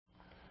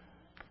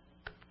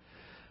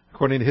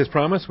According to His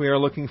promise, we are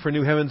looking for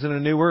new heavens and a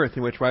new earth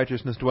in which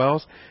righteousness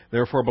dwells.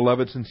 Therefore,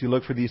 beloved, since you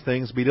look for these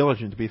things, be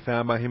diligent to be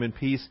found by Him in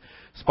peace,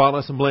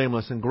 spotless and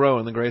blameless, and grow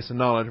in the grace and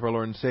knowledge of our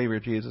Lord and Savior,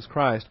 Jesus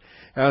Christ.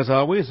 As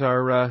always,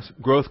 our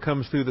growth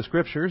comes through the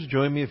Scriptures.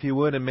 Join me, if you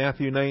would, in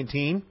Matthew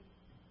 19.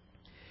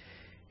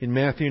 In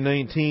Matthew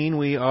 19,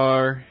 we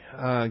are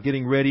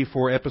getting ready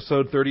for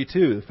episode 32.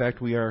 In fact,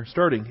 we are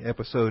starting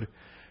episode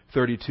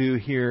 32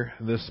 here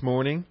this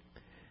morning.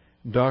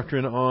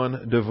 Doctrine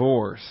on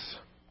divorce.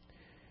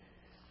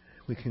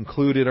 We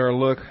concluded our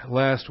look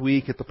last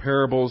week at the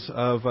parables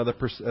of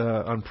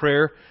on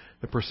prayer,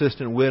 the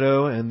persistent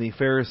widow and the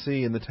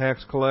Pharisee and the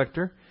tax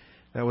collector.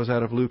 That was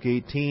out of Luke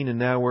 18, and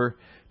now we're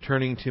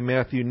turning to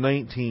Matthew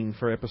 19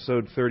 for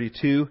episode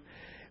 32.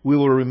 We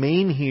will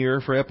remain here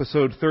for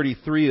episode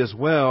 33 as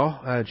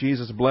well,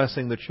 Jesus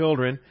blessing the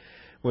children,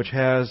 which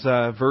has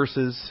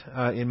verses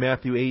in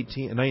Matthew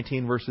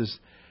 19, verses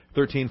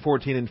 13,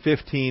 14, and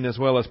 15, as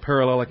well as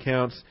parallel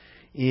accounts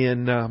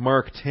in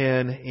Mark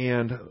 10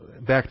 and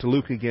back to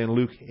Luke again,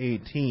 Luke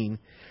 18.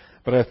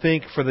 But I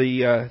think for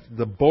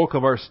the bulk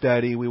of our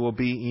study, we will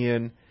be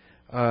in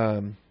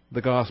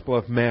the Gospel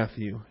of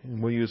Matthew,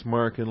 and we'll use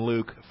Mark and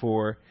Luke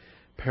for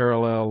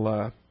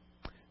parallel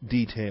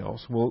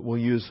details. We'll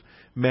use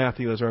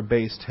Matthew as our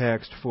base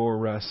text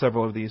for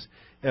several of these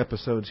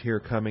episodes here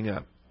coming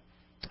up.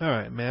 All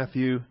right,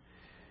 Matthew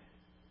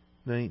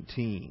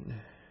 19.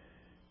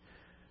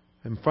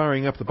 I'm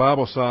firing up the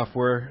Bible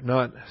software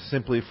not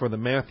simply for the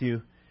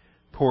Matthew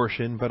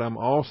portion, but I'm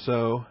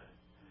also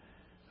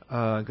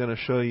going to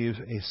show you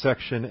a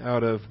section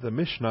out of the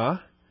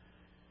Mishnah,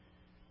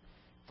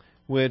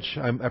 which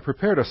I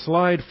prepared a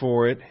slide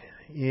for it,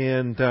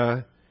 and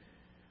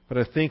but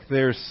I think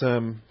there's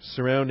some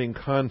surrounding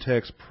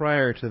context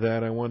prior to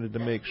that I wanted to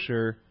make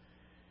sure.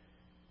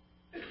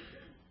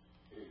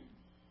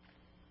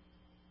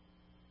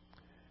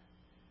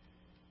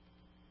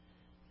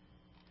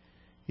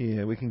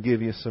 Yeah, we can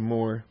give you some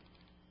more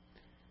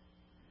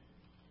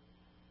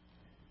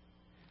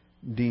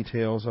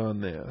details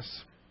on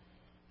this.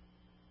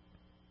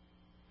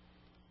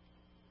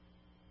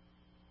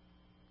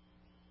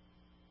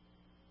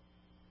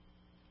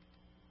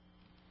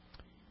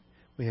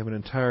 We have an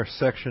entire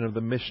section of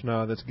the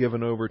Mishnah that's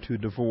given over to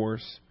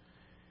divorce.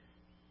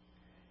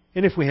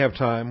 And if we have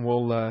time,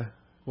 we'll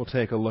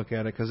take a look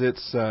at it, because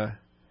it's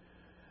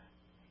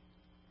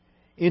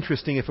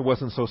interesting if it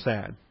wasn't so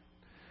sad.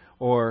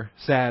 Or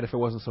sad if it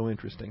wasn't so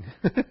interesting,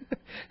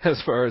 as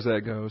far as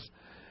that goes.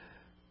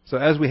 So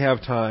as we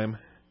have time,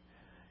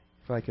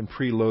 if I can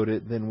preload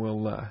it, then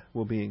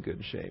we'll be in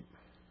good shape.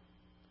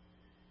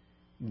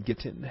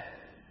 Gittin.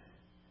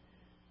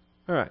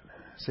 All right,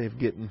 save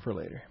Gittin for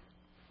later.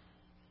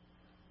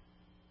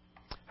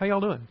 How y'all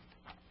doing?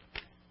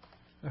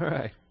 All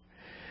right.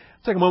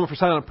 Let's take a moment for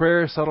silent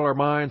prayer, settle our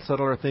minds,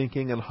 settle our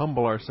thinking, and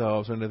humble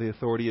ourselves under the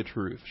authority of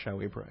truth. Shall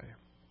we pray?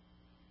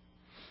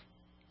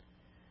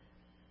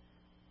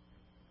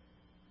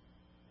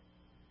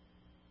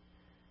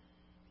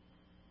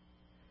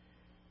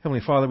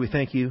 Heavenly Father, we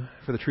thank you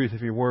for the truth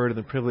of your word and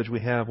the privilege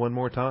we have one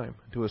more time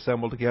to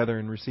assemble together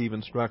and receive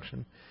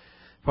instruction.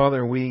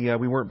 Father, we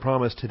weren't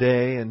promised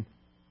today, and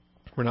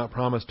we're not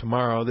promised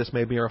tomorrow. This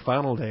may be our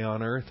final day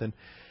on earth, and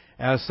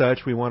as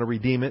such, we want to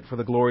redeem it for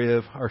the glory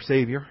of our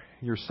Savior,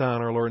 your Son,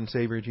 our Lord and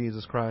Savior,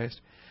 Jesus Christ.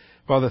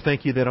 Father,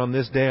 thank you that on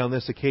this day, on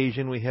this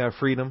occasion, we have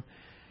freedom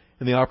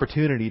and the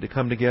opportunity to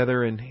come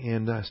together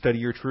and study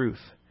your truth.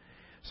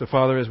 So,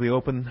 Father, as we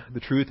open the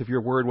truth of your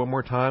word one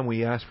more time,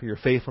 we ask for your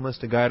faithfulness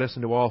to guide us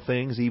into all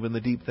things, even the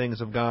deep things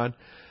of God.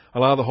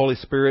 Allow the Holy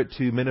Spirit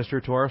to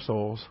minister to our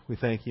souls. We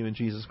thank you in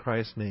Jesus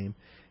Christ's name.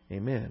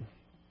 Amen.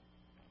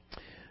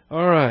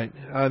 All right.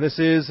 This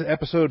is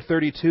episode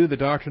 32, the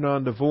Doctrine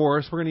on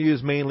Divorce. We're going to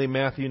use mainly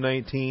Matthew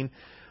 19.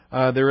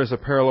 There is a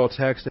parallel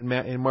text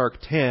in Mark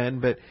 10,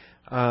 but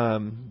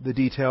the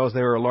details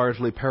there are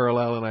largely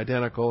parallel and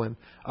identical, and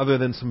other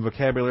than some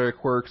vocabulary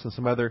quirks and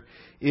some other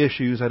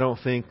issues, I don't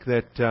think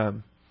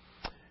that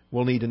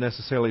we'll need to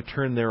necessarily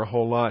turn there a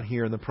whole lot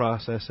here in the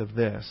process of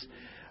this.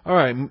 All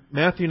right,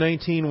 Matthew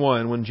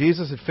 19:1. When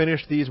Jesus had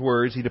finished these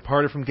words, he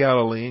departed from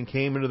Galilee and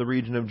came into the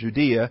region of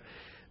Judea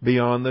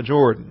beyond the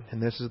Jordan.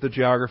 And this is the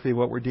geography of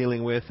what we're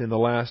dealing with in the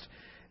last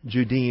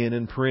Judean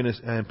and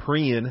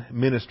Perean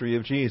ministry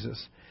of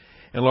Jesus.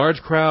 And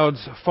large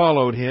crowds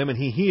followed him, and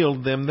he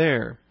healed them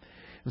there.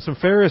 And some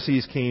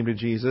Pharisees came to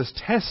Jesus,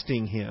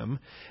 testing him,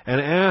 and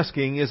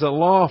asking, "Is it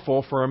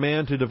lawful for a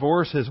man to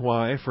divorce his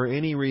wife for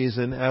any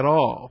reason at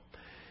all?"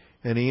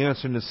 And he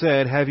answered and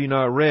said, "Have you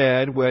not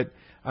read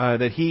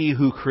that he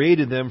who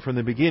created them from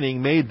the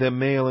beginning made them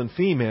male and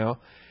female?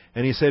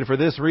 And he said, for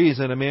this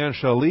reason a man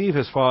shall leave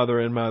his father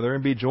and mother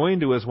and be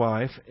joined to his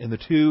wife, and the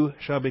two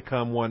shall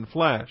become one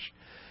flesh.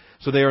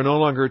 So they are no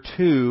longer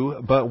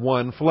two, but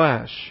one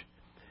flesh.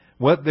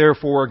 What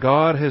therefore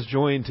God has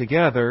joined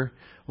together,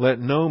 let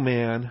no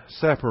man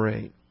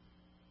separate."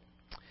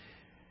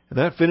 And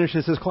that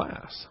finishes his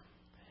class.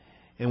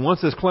 And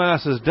once this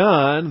class is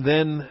done,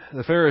 then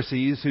the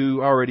Pharisees,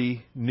 who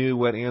already knew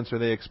what answer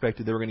they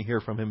expected they were going to hear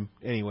from him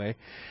anyway,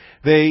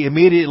 they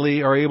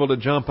immediately are able to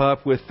jump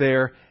up with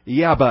their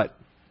yeah, but.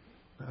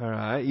 All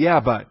right,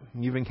 yeah, but.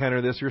 You've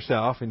encountered this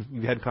yourself, and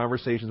you've had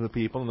conversations with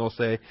people, and they'll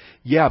say,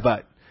 yeah,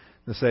 but.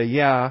 They'll say,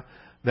 yeah,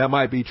 that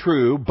might be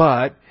true,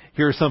 but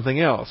here's something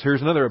else.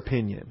 Here's another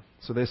opinion.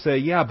 So they say,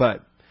 yeah,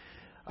 but.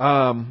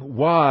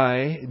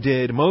 Why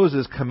did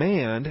Moses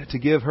command to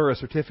give her a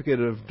certificate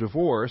of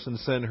divorce and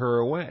send her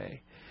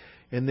away?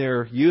 And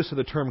their use of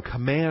the term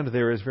command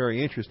there is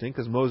very interesting,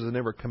 because Moses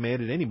never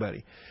commanded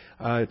anybody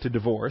to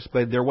divorce,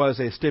 but there was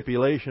a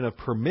stipulation of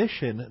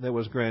permission that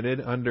was granted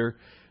under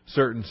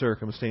certain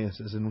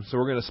circumstances. And so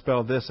we're going to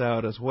spell this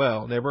out as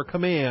well. Never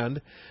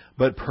command,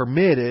 but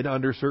permitted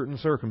under certain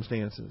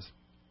circumstances.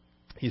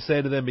 He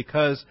said to them,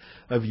 because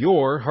of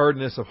your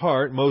hardness of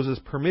heart, Moses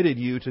permitted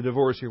you to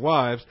divorce your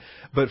wives,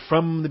 but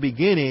from the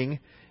beginning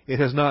it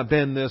has not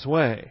been this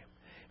way.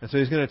 And so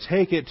he's going to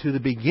take it to the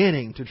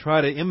beginning to try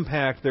to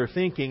impact their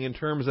thinking in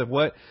terms of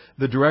what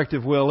the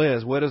directive will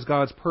is. What is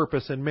God's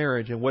purpose in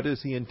marriage, and what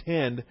does He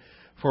intend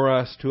for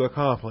us to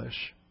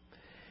accomplish?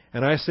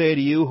 And I say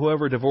to you,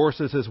 whoever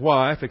divorces his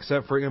wife,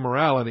 except for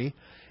immorality,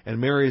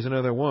 and marries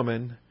another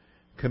woman,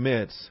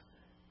 commits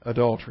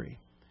adultery.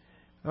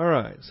 All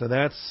right, so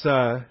that's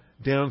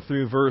down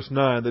through verse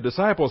 9. The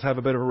disciples have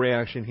a bit of a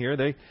reaction here.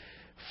 They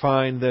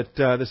find that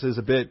this is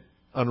a bit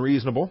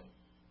unreasonable.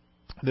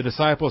 The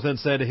disciples then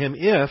said to him,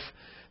 if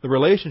the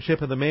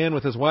relationship of the man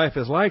with his wife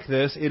is like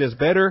this, it is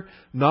better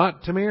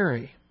not to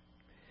marry.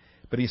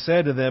 But he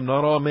said to them,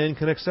 not all men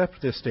can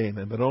accept this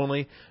statement, but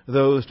only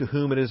those to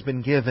whom it has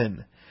been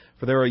given.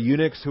 For there are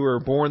eunuchs who are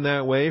born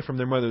that way from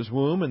their mother's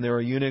womb, and there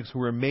are eunuchs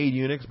who are made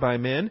eunuchs by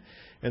men,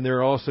 and there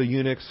are also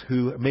eunuchs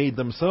who made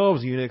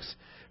themselves eunuchs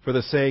for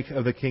the sake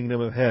of the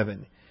kingdom of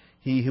heaven.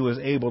 He who is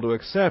able to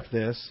accept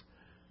this,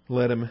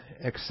 let him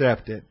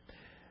accept it.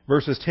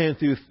 Verses 10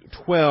 through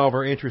 12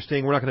 are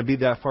interesting. We're not going to be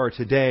that far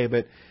today,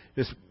 but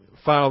just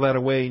file that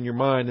away in your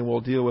mind, and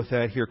we'll deal with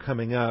that here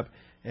coming up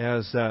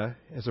as a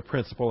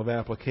principle of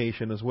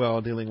application as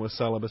well, dealing with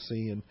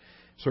celibacy and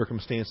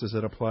circumstances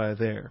that apply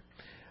there.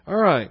 All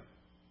right.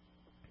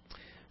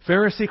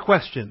 Pharisee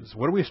questions.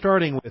 What are we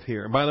starting with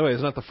here? And by the way,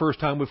 it's not the first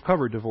time we've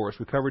covered divorce.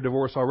 We covered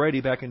divorce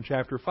already back in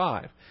chapter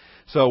 5.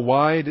 So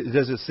why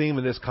does it seem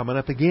that it's coming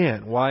up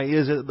again? Why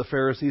is it that the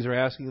Pharisees are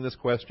asking this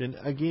question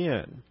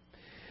again?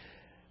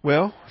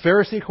 Well,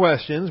 Pharisee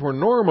questions were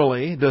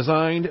normally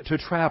designed to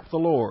trap the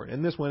Lord,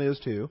 and this one is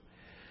too.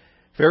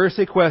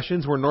 Pharisee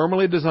questions were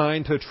normally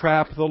designed to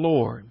trap the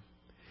Lord.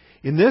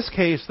 In this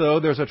case, though,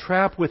 there's a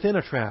trap within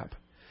a trap.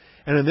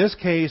 And in this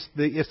case,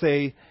 it's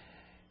a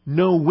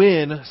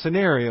no-win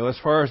scenario as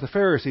far as the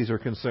Pharisees are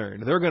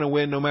concerned. They're going to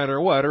win no matter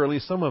what, or at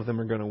least some of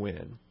them are going to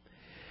win.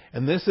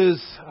 And this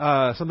is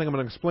something I'm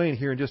going to explain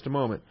here in just a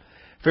moment.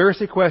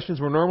 Pharisee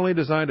questions were normally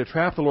designed to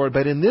trap the Lord,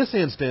 but in this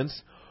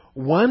instance,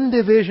 one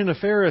division of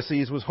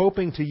Pharisees was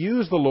hoping to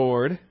use the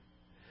Lord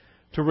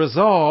to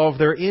resolve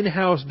their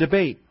in-house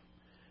debate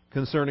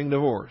concerning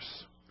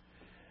divorce.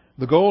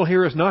 The goal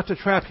here is not to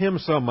trap Him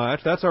so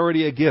much. That's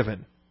already a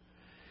given.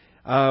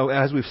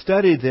 As we've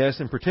studied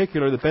this, in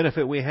particular, the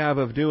benefit we have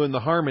of doing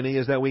the harmony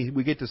is that we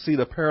get to see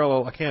the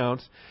parallel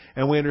accounts,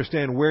 and we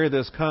understand where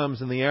this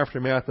comes in the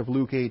aftermath of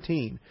Luke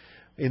 18,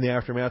 in the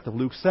aftermath of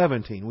Luke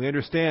 17. We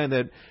understand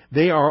that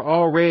they are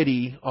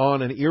already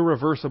on an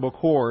irreversible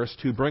course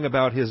to bring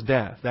about His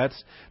death.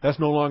 That's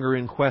no longer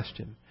in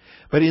question.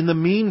 But in the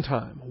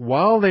meantime,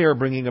 while they are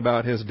bringing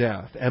about His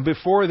death, and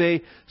before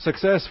they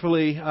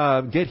successfully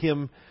get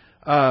Him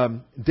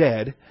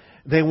dead,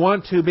 they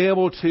want to be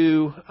able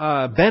to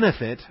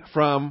benefit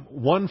from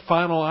one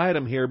final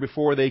item here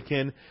before they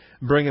can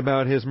bring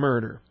about His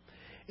murder.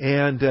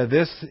 And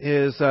this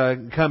is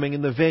coming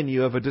in the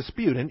venue of a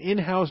dispute, an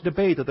in-house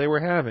debate that they were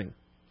having.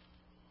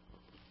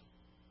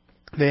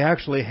 They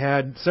actually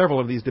had several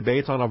of these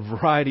debates on a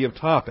variety of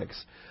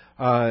topics.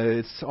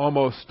 It's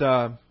almost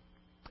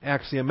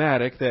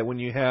axiomatic that when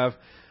you have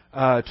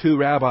two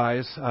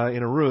rabbis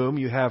in a room,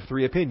 you have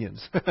three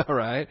opinions, all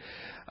right?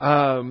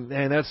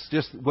 And that's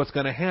just what's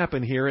going to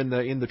happen here in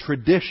the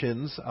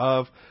traditions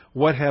of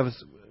what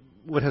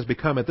has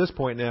become at this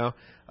point now,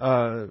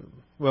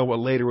 what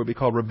later would be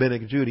called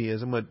Rabbinic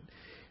Judaism. But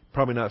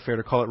probably not fair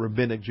to call it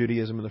Rabbinic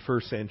Judaism in the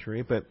first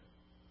century, but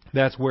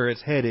that's where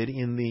it's headed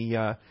in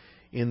the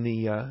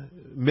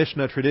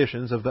Mishnah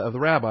traditions of the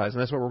rabbis,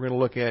 and that's what we're going to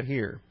look at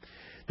here.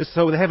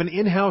 So they have an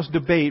in-house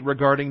debate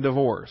regarding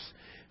divorce.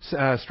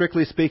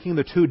 Strictly speaking,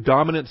 the two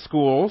dominant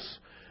schools,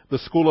 the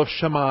school of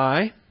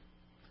Shammai.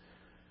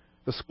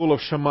 The school of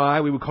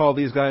Shammai, we would call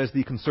these guys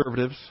the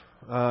conservatives,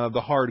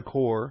 the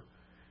hardcore,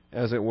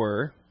 as it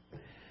were.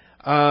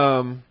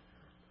 The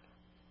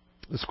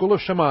school of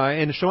Shammai,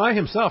 and Shammai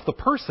himself, the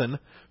person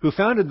who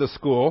founded the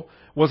school,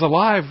 was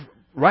alive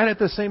right at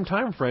the same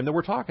time frame that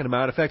we're talking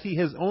about. In fact, he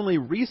has only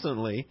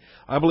recently,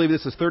 I believe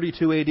this is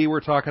 32 AD,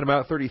 we're talking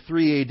about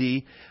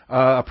 33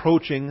 AD,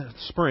 approaching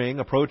spring,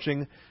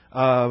 approaching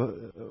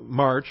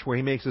March, where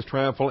he makes his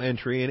triumphal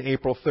entry, and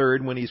April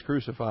 3rd when he's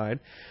crucified.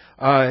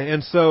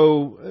 And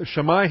so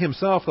Shammai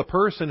himself, the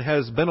person,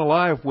 has been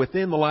alive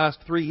within the last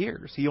 3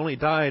 years. He only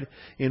died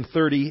in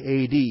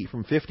 30 AD,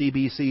 from 50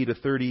 BC to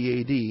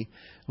 30 AD,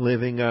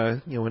 living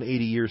an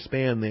 80-year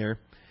span there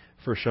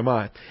for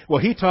Shammai. Well,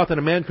 he taught that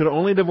a man could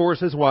only divorce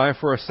his wife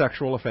for a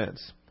sexual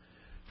offense.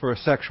 For a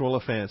sexual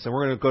offense. And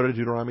we're going to go to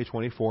Deuteronomy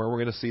 24. We're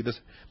going to see the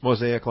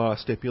Mosaic Law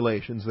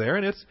stipulations there.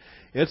 And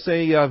it's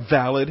a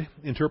valid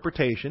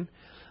interpretation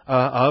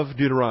of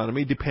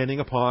Deuteronomy, depending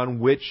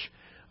upon which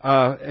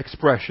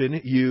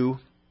expression you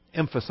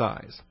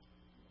emphasize,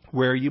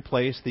 where you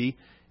place the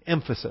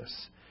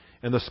emphasis.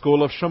 And the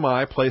school of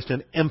Shammai placed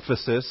an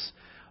emphasis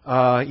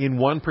in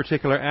one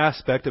particular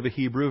aspect of a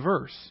Hebrew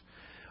verse.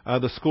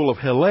 The school of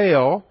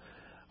Hillel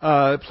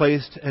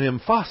placed an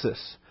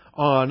emphasis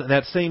on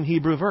that same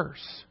Hebrew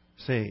verse.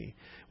 See,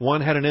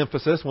 one had an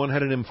emphasis, one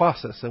had an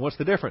emphasis. And what's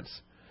the difference?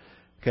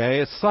 Okay,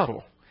 it's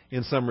subtle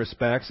in some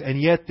respects, and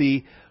yet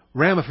the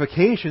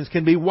ramifications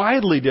can be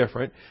widely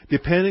different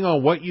depending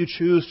on what you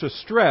choose to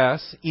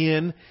stress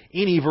in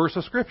any verse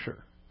of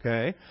Scripture.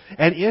 Okay?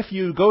 And if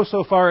you go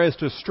so far as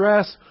to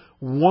stress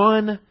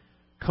one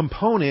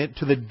component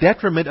to the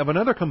detriment of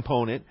another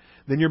component,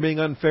 then you're being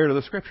unfair to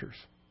the Scriptures.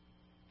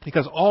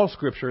 Because all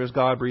Scripture is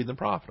God-breathed and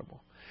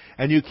profitable.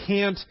 And you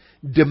can't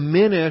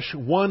diminish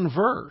one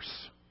verse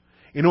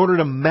in order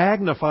to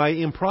magnify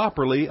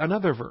improperly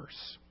another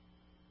verse.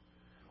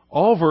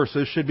 All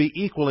verses should be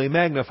equally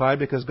magnified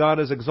because God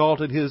has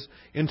exalted His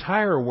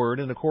entire Word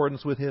in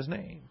accordance with His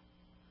name.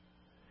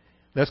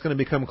 That's going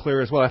to become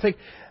clear as well. I think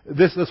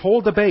this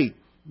whole debate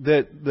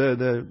that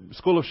the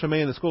school of Shammai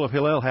and the school of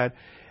Hillel had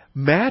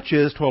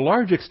matches to a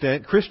large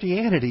extent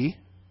Christianity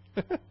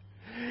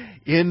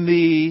in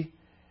the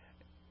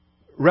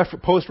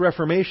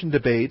post-Reformation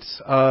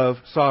debates of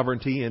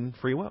sovereignty and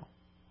free will.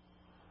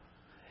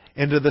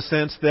 And to the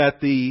sense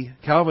that the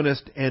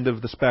Calvinist end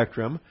of the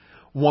spectrum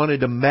wanted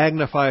to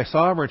magnify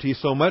sovereignty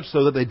so much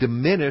so that they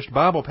diminished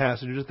Bible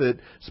passages that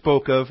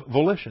spoke of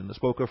volition, that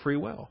spoke of free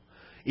will.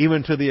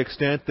 Even to the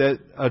extent that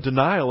a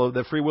denial of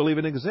that free will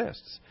even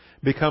exists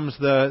becomes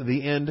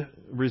the end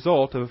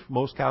result of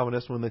most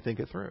Calvinists when they think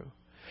it through.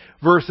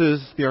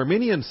 Versus the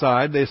Arminian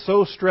side, they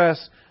so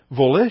stress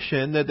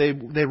volition that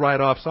they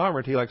write off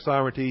sovereignty like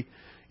sovereignty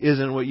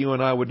isn't what you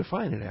and I would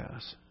define it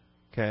as.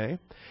 Okay?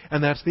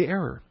 And that's the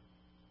error.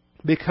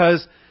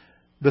 Because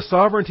the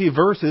sovereignty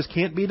verses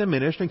can't be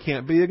diminished and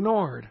can't be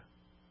ignored.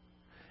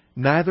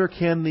 Neither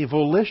can the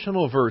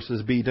volitional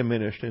verses be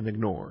diminished and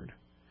ignored.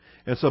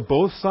 And so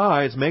both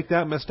sides make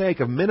that mistake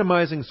of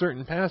minimizing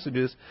certain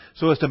passages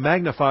so as to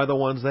magnify the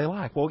ones they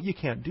like. Well, you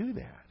can't do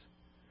that.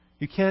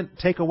 You can't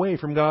take away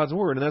from God's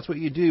Word, and that's what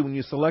you do when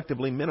you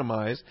selectively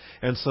minimize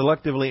and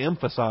selectively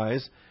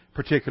emphasize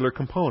particular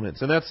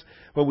components. And that's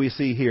what we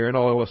see here, and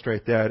I'll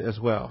illustrate that as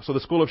well. So the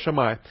school of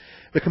Shammai.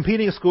 The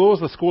competing schools,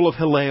 the school of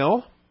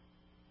Hillel.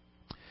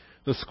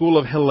 The school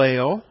of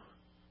Hillel.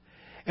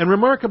 And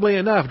remarkably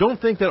enough,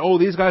 don't think that,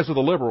 these guys are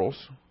the liberals.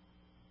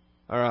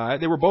 All right,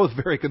 they were both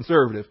very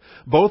conservative.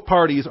 Both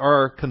parties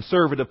are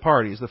conservative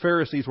parties. The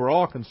Pharisees were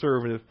all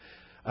conservative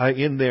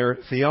in their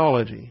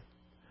theology.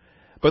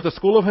 But the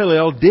school of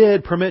Hillel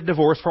did permit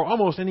divorce for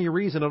almost any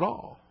reason at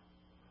all.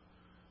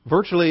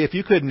 Virtually, if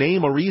you could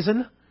name a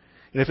reason,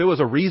 and if it was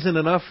a reason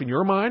enough in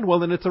your mind, well,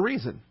 then it's a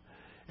reason.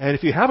 And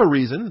if you have a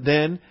reason,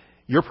 then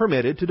you're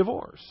permitted to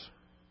divorce.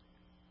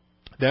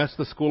 That's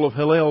the school of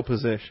Hillel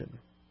position.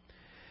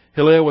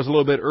 Hillel was a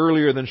little bit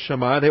earlier than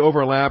Shammai. They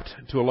overlapped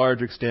to a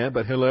large extent,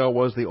 but Hillel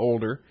was the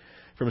older,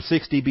 from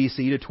 60 BC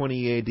to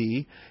 20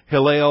 AD.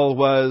 Hillel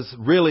was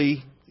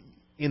really,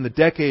 in the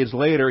decades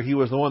later, he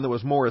was the one that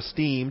was more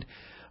esteemed.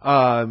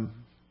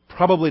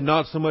 Probably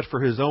not so much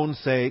for his own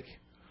sake.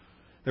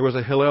 There was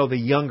a Hillel the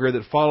younger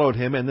that followed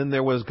him, and then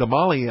there was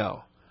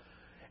Gamaliel.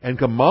 And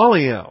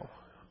Gamaliel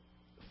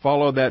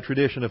followed that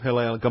tradition of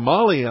Hillel.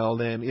 Gamaliel,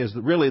 then, is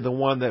really the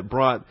one that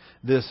brought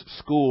this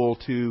school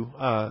to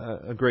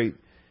a great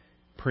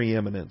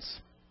preeminence.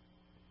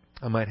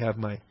 I might have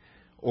my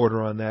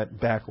order on that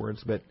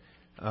backwards, but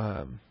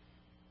it's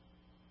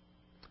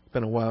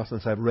been a while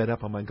since I've read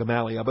up on my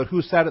Gamaliel. But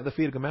who sat at the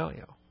feet of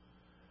Gamaliel?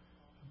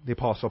 The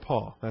Apostle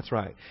Paul, that's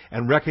right.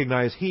 And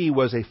recognize he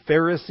was a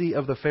Pharisee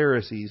of the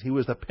Pharisees. He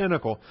was the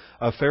pinnacle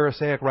of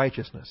Pharisaic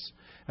righteousness.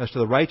 As to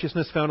the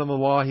righteousness found in the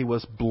law, he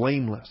was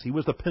blameless. He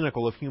was the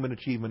pinnacle of human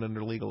achievement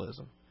under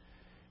legalism.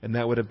 And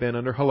that would have been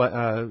under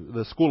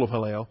the school of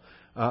Hillel,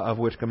 of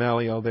which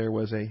Gamaliel there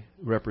was a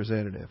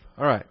representative.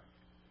 All right.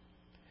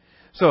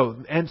 So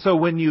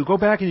when you go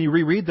back and you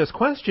reread this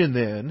question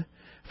then,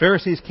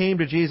 Pharisees came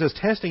to Jesus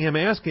testing him,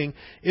 asking,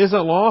 is it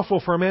lawful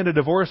for a man to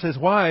divorce his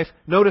wife?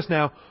 Notice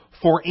now,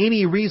 for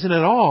any reason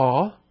at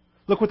all.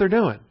 Look what they're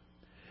doing.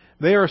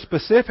 They are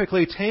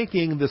specifically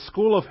taking the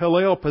school of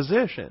Hillel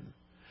position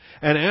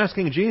and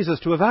asking Jesus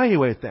to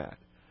evaluate that.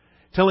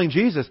 Telling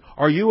Jesus,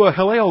 are you a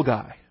Hillel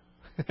guy?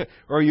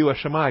 or are you a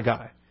Shammai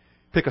guy?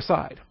 Pick a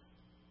side.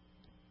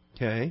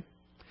 Okay?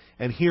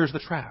 And here's the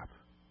trap.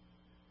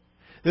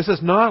 This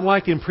is not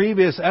like in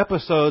previous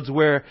episodes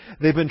where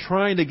they've been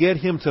trying to get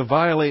him to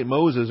violate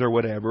Moses or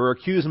whatever, or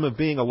accuse him of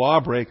being a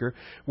lawbreaker,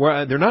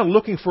 where they're not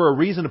looking for a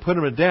reason to put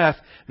him to death.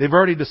 They've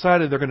already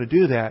decided they're going to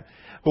do that.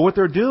 But what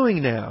they're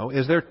doing now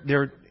is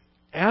they're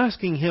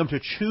asking him to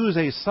choose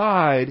a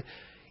side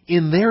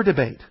in their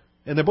debate.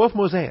 And they're both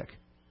Mosaic.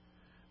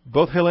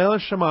 Both Hillel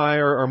and Shammai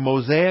are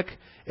Mosaic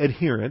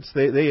adherents.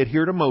 They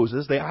adhere to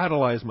Moses. They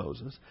idolize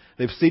Moses.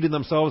 They've seated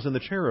themselves in the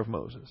chair of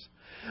Moses.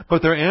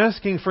 But they're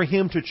asking for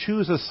him to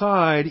choose a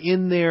side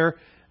in their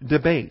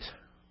debate.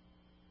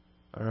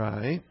 All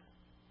right?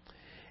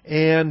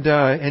 And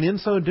in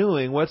so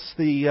doing, what's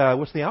the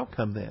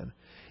outcome then?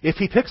 If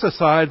he picks a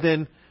side,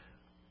 then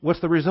what's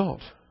the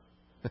result?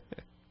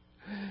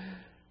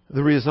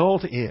 The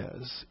result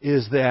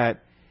is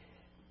that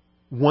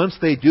once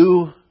they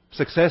do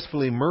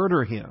successfully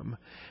murder him,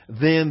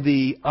 then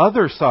the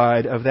other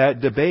side of that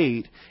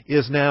debate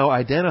is now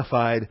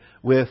identified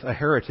with a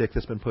heretic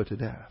that's been put to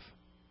death.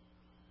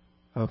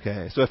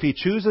 Okay, so if he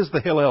chooses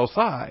the Hillel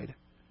side,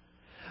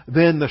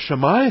 then the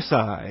Shammai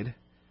side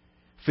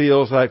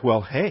feels like,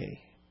 well,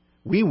 hey,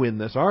 we win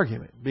this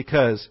argument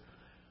because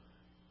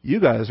you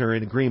guys are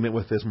in agreement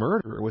with this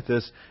murderer, with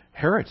this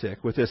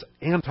heretic, with this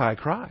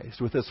antichrist,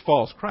 with this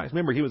false Christ.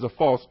 Remember, he was a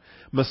false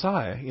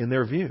Messiah in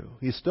their view.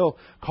 He's still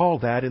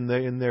called that in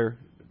their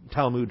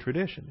Talmud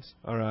traditions.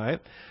 All right,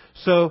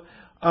 so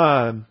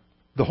the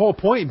whole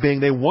point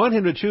being they want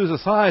him to choose a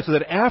side so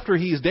that after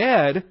he's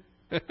dead,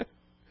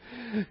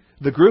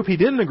 the group he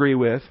didn't agree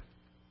with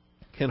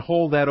can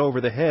hold that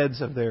over the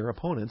heads of their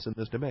opponents in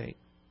this debate.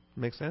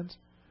 Make sense?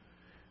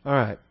 All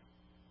right.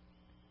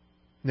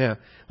 Now,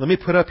 let me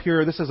put up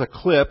here, this is a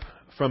clip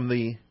from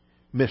the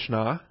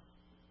Mishnah.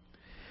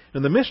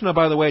 And the Mishnah,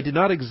 by the way, did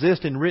not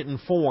exist in written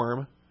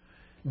form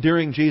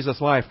during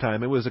Jesus'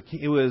 lifetime. It was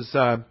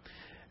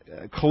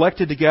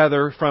collected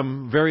together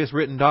from various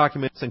written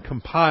documents and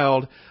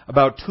compiled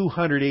about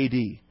 200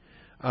 A.D.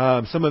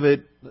 Some of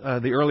it,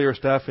 the earlier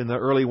stuff in the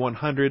early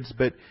 100s,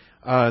 but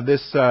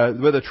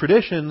the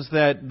traditions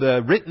that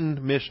the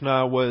written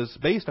Mishnah was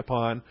based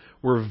upon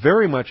were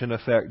very much in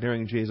effect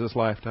during Jesus'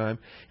 lifetime.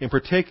 In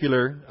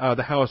particular,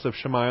 the house of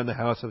Shammai and the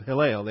house of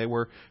Hillel. They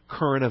were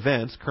current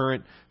events,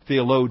 current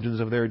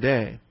theologians of their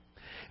day.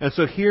 And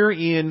so here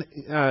in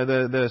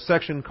the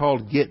section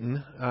called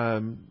Gittin,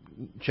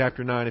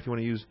 chapter 9, if you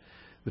want to use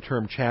the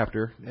term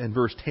chapter, and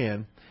verse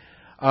 10,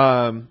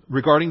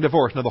 regarding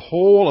divorce. Now the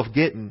whole of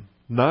Gittin,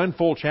 9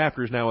 full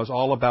chapters now, is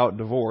all about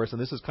divorce,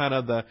 and this is kind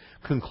of the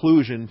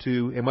conclusion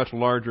to a much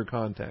larger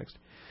context.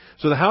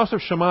 So the house of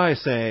Shammai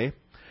say,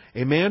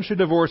 a man should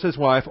divorce his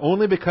wife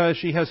only because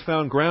she has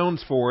found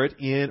grounds for it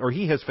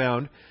he has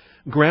found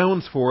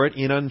grounds for it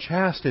in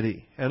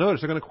unchastity. And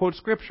notice, they're going to quote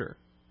Scripture.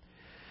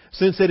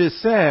 Since it is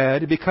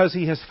said, because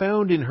he has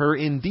found in her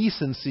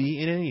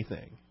indecency in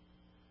anything.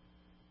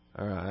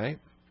 All right?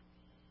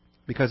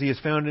 Because he has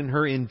found in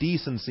her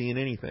indecency in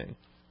anything.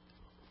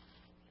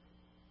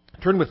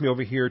 Turn with me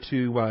over here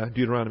to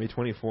Deuteronomy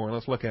 24, and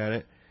let's look at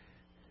it.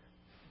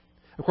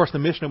 Of course, the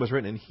Mishnah was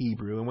written in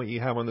Hebrew, and what you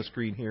have on the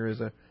screen here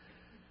is a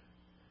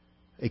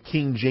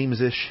King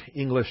James-ish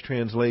English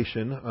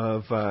translation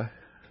of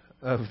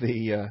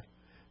the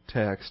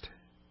text.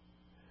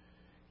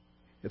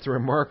 It's a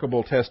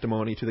remarkable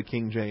testimony to the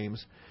King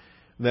James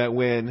that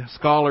when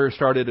scholars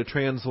started to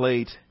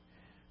translate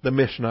the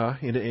Mishnah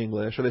into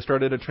English, or they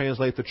started to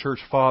translate the Church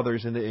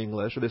Fathers into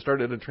English, or they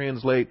started to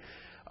translate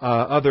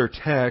other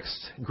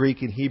texts,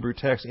 Greek and Hebrew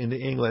texts, into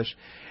English,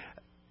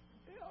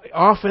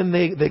 often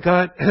they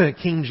got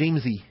King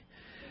Jamesy.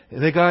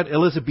 They got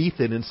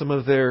Elizabethan in some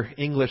of their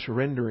English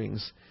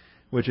renderings,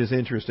 which is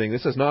interesting.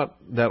 This is not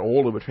that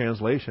old of a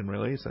translation,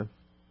 really. It's a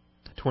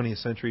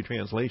 20th century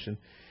translation.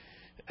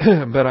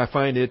 But I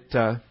find it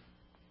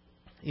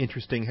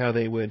interesting how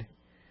they would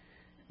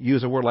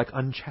use a word like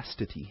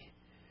unchastity.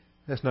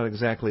 That's not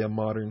exactly a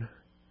modern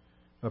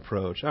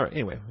approach. All right,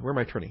 anyway, where am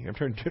I turning? I'm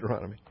turning to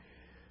Deuteronomy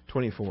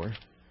 24.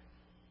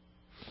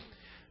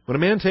 When a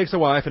man takes a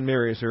wife and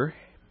marries her,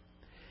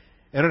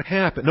 and it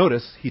happens,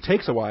 notice, he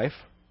takes a wife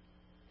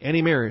and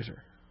he marries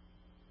her.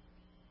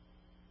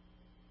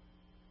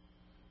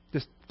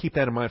 Just keep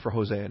that in mind for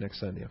Hosea next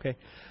Sunday, okay?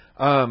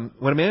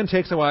 When a man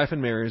takes a wife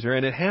and marries her,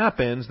 and it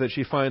happens that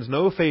she finds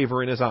no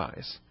favor in his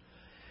eyes,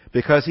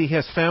 because he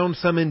has found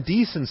some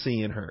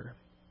indecency in her.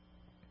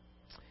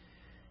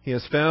 He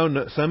has found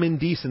some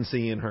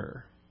indecency in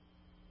her.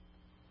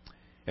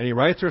 And he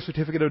writes her a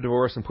certificate of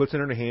divorce and puts it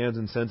in her hands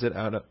and sends it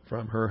out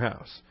from her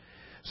house.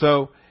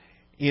 So,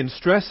 in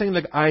stressing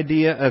the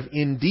idea of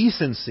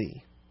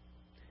indecency,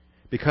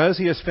 because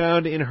he has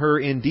found in her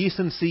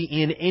indecency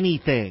in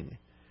anything,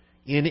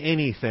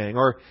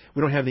 or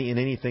we don't have the in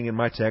anything in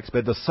my text,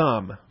 but the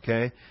some,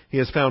 okay? He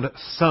has found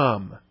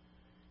some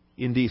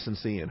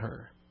indecency in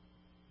her.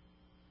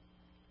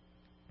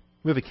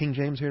 We have a King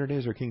James here today.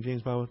 Is there a King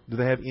James Bible? Do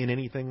they have in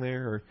anything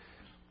there? Or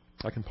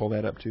I can pull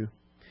that up too.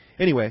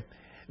 Anyway,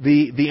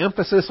 the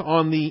emphasis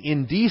on the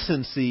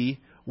indecency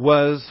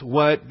was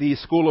what the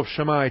school of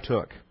Shammai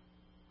took.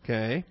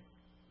 Okay?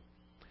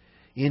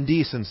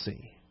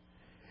 Indecency.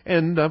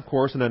 And, of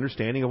course, an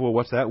understanding of, well,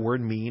 what's that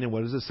word mean, and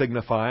what does it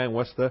signify, and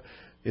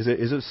is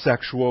it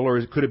sexual,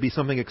 or could it be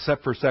something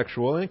except for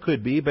sexual? And it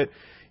could be, but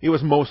it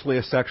was mostly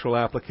a sexual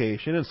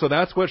application. And so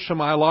that's what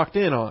Shammai locked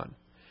in on.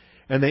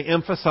 And they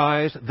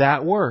emphasized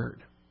that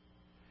word.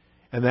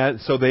 And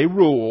so they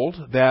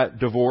ruled that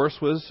divorce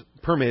was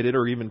permitted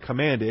or even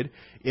commanded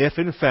if,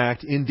 in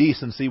fact,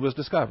 indecency was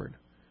discovered.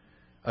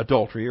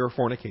 Adultery or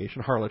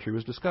fornication, harlotry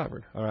was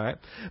discovered. All right.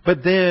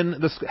 But then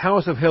the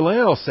house of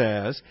Hillel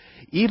says,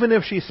 even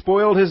if she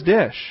spoiled his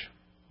dish,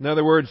 in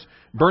other words,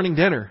 burning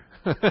dinner.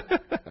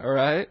 All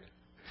right.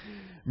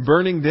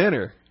 Burning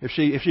dinner. If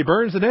she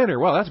burns the dinner,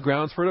 well, that's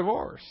grounds for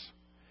divorce.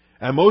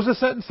 And Moses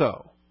said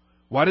so.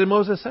 Why did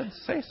Moses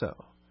say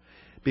so?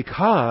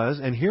 Because,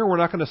 and here we're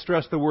not going to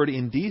stress the word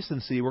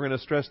indecency, we're going to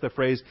stress the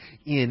phrase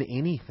in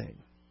anything.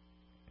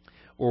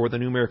 Or what the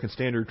New American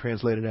Standard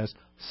translated as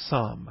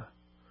some.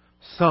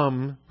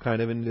 Some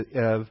kind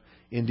of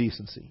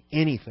indecency.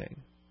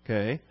 Anything.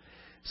 Okay?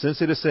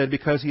 Since it is said,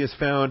 because he has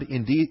found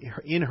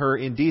in her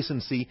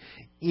indecency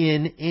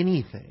in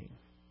anything.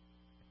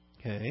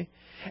 Okay?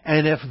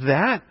 And if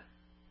that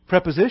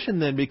preposition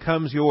then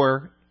becomes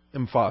your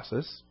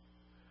emphasis,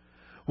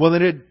 well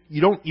then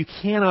you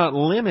cannot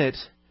limit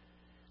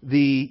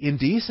the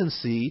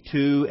indecency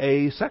to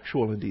a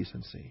sexual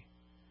indecency.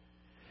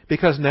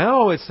 Because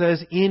now it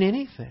says in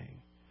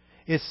anything.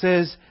 It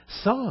says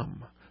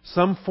some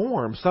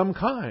form, some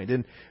kind.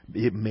 And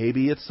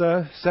maybe it's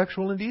a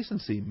sexual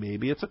indecency.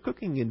 Maybe it's a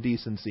cooking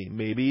indecency.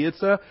 Maybe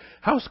it's a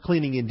house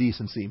cleaning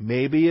indecency.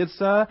 Maybe it's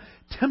a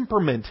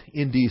temperament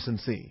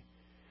indecency.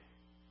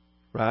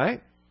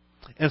 Right?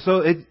 And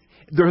so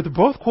they're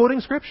both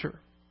quoting Scripture.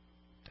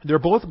 They're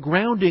both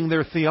grounding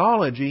their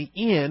theology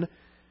in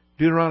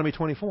Deuteronomy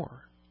 24.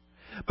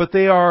 But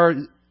they are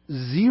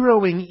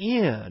zeroing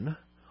in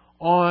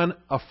on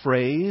a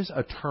phrase,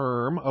 a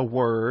term, a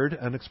word,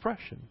 an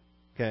expression.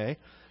 Okay?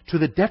 To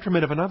the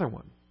detriment of another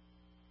one.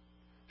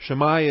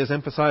 Shammai is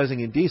emphasizing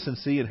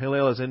indecency, and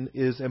Hillel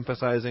is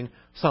emphasizing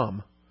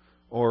some,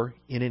 or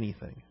in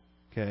anything.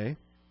 Okay?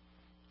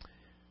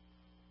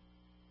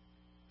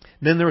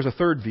 Then there is a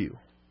third view.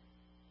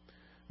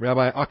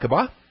 Rabbi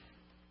Akiba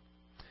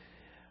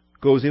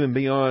goes even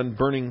beyond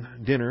burning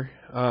dinner,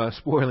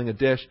 spoiling a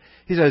dish.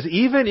 He says,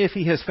 even if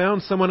he has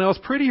found someone else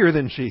prettier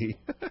than she.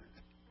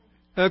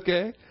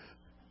 Okay?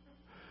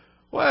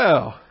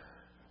 Well,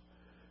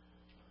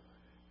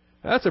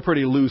 that's a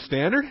pretty loose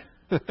standard.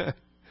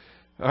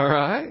 All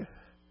right?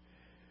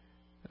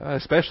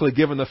 Especially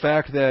given the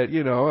fact that,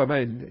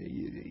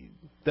 it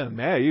doesn't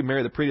matter. You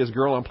marry the prettiest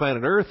girl on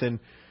planet Earth, and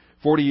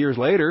 40 years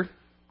later,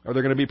 are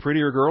there going to be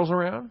prettier girls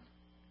around?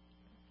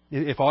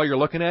 If all you're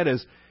looking at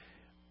is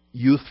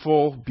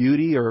youthful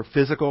beauty or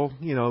physical,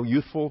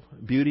 youthful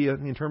beauty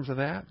in terms of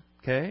that,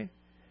 okay?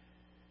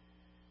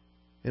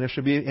 And it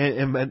should be,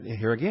 and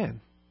here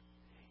again,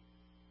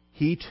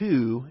 he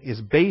too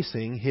is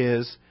basing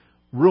his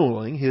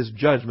ruling, his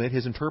judgment,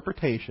 his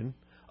interpretation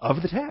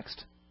of the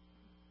text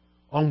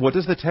on what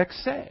does the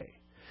text say.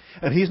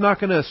 And he's not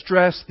going to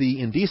stress the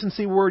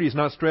indecency word. He's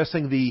not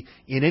stressing the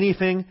in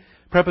anything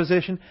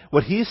preposition.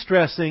 What he's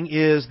stressing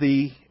is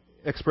the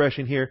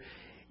expression here,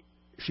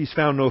 she's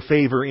found no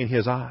favor in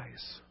his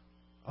eyes.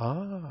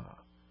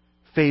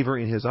 Favor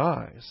in his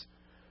eyes.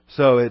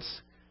 So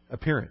it's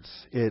appearance.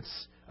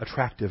 It's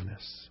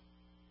attractiveness.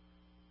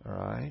 All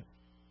right?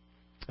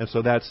 And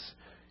so that's,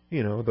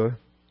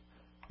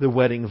 the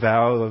wedding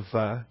vow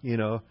of,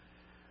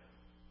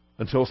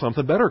 until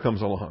something better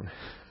comes along.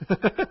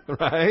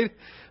 Right?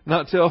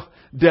 Not till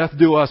death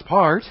do us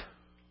part.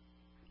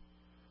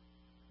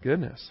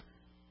 Goodness.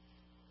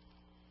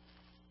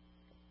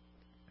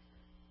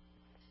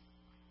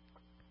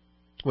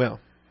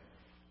 Well,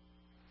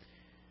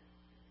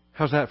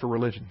 how's that for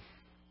religion?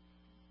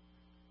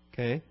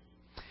 Okay?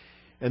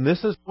 And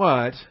this is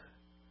what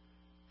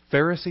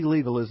Pharisee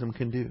legalism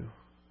can do.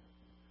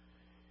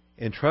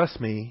 And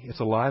trust me, it's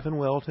alive and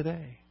well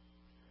today.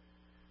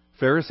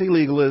 Pharisee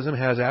legalism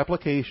has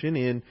application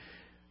in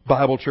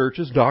Bible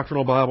churches,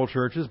 doctrinal Bible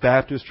churches,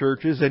 Baptist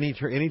churches, any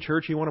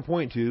church you want to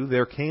point to.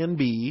 There can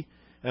be,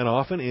 and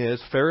often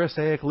is,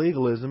 Pharisaic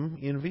legalism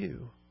in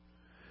view.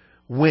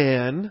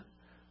 When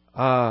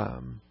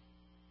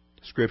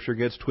Scripture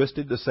gets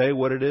twisted to say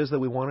what it is that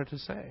we want it to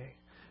say,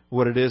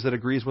 what it is that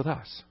agrees with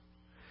us.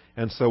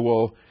 And so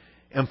we'll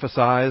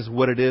emphasize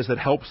what it is that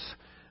helps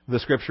the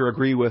Scripture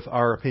agree with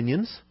our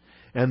opinions,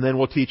 and then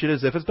we'll teach it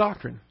as if it's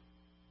doctrine.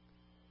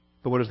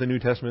 But what does the New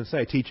Testament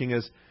say? Teaching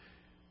as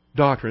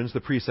doctrines,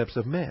 the precepts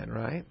of men,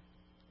 right?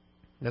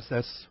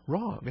 That's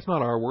wrong. It's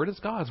not our word, it's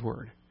God's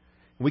word.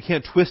 We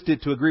can't twist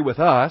it to agree with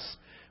us.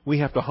 We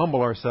have to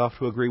humble ourselves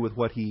to agree with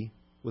what He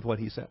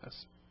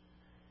says.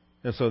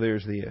 And so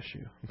there's the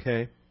issue.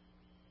 Okay?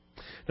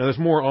 Now there's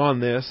more on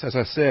this. As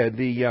I said,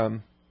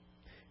 and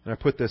I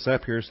put this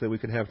up here so that we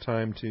could have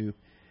time to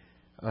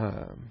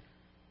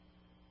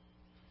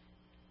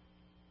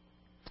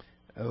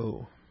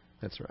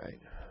that's right.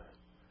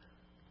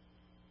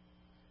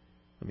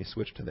 Let me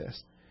switch to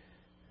this.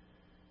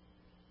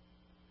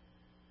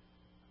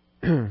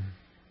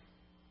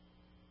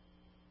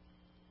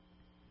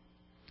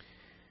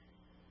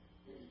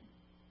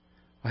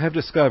 I have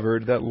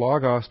discovered that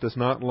Logos does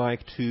not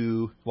like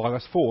to,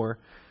 Logos 4,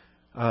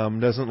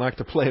 doesn't like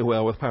to play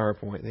well with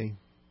PowerPoint.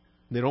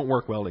 They don't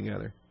work well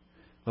together.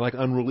 They're like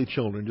unruly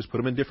children. Just put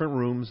them in different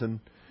rooms and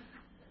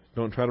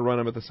don't try to run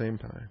them at the same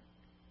time.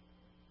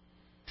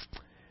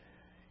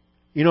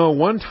 You know,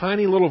 one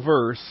tiny little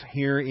verse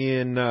here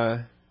in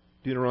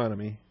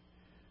Deuteronomy,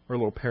 or a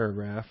little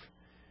paragraph,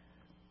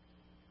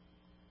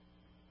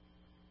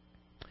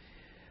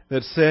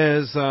 that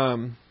says,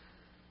 and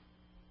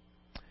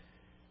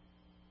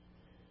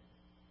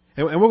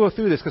we'll go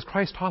through this because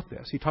Christ taught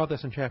this. He taught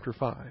this in chapter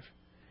 5.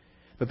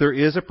 That there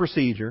is a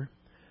procedure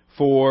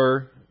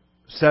for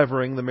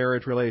severing the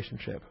marriage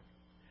relationship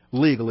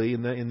legally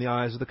in the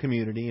eyes of the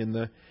community and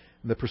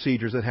the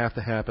procedures that have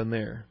to happen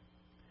there.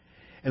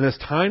 And this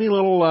tiny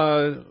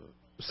little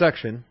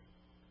section,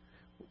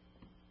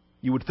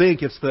 you would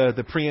think it's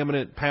the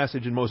preeminent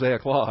passage in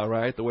Mosaic law,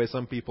 right? The way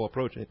some people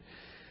approach it.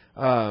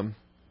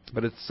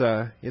 But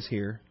it's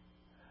here.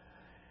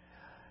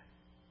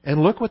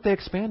 And look what they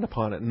expand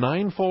upon it.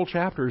 9 full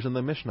chapters in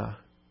the Mishnah.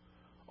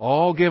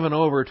 All given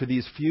over to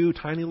these few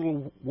tiny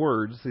little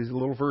words, these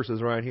little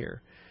verses right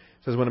here.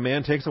 It says, when a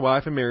man takes a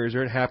wife and marries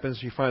her, it happens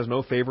she finds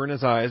no favor in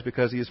his eyes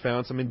because he has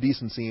found some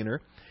indecency in her.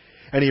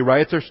 And he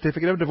writes her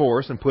certificate of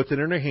divorce and puts it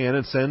in her hand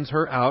and sends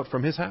her out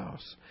from his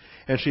house.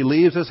 And she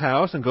leaves his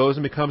house and goes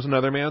and becomes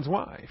another man's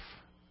wife.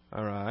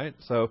 All right?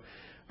 So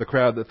the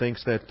crowd that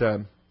thinks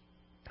that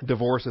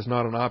divorce is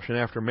not an option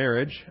after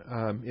marriage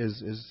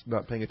is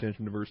not paying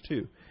attention to verse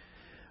 2.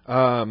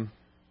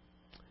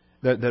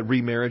 That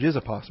remarriage is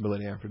a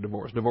possibility after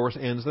divorce. Divorce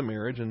ends the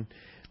marriage and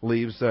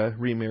leaves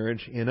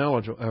remarriage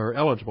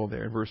eligible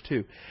there in verse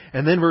 2.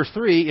 And then verse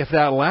 3, if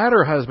that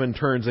latter husband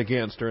turns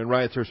against her and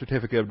writes her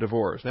certificate of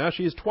divorce. Now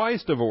she is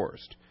twice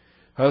divorced.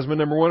 Husband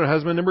number 1 and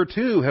husband number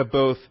 2 have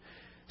both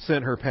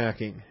sent her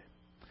packing.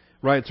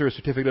 Writes her a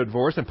certificate of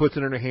divorce and puts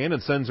it in her hand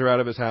and sends her out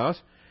of his house.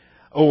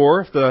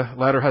 Or if the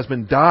latter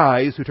husband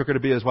dies, who took her to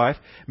be his wife,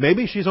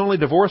 maybe she's only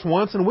divorced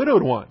once and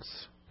widowed once.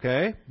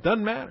 Okay?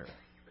 Doesn't matter.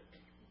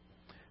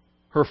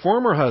 Her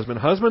former husband,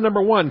 husband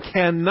number 1,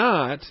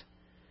 cannot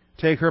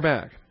take her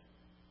back.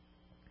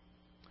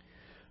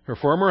 Her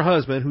former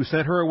husband, who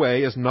sent her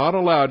away, is not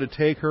allowed to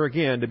take her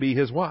again to be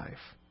his wife,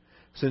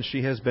 since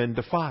she has been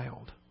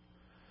defiled.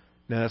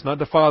 Now, it's not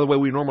defiled the way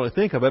we normally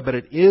think of it, but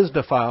it is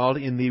defiled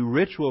in the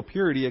ritual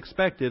purity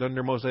expected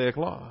under Mosaic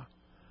law.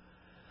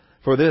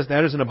 For this,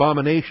 that is an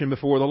abomination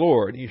before the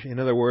Lord. In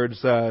other words,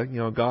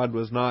 God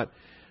was not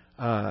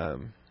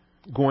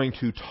going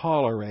to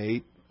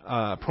tolerate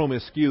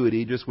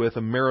promiscuity just with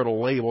a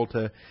marital label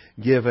to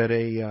give it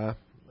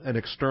an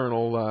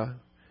external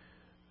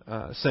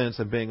sense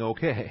of being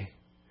okay.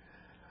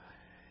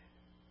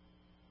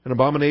 An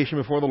abomination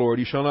before the Lord.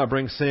 You shall not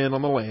bring sin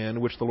on the land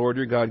which the Lord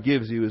your God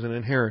gives you as an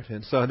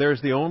inheritance. So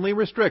there's the only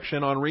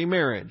restriction on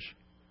remarriage,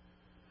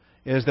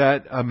 is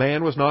that a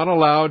man was not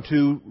allowed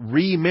to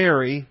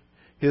remarry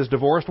his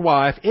divorced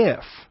wife if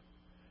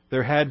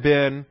there had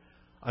been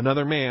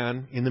another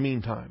man in the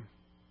meantime.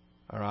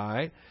 All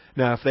right?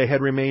 Now, if they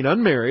had remained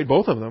unmarried,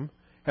 both of them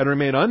had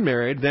remained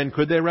unmarried, then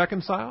could they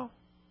reconcile?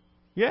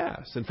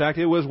 Yes. In fact,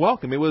 it was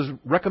welcome. It was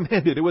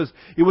recommended. It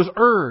was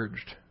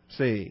urged,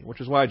 see,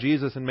 which is why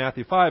Jesus in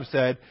Matthew 5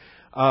 said,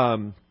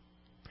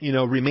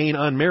 remain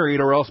unmarried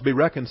or else be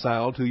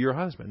reconciled to your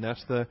husband.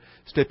 That's the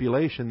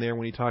stipulation there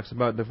when he talks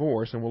about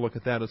divorce, and we'll look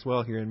at that as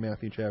well here in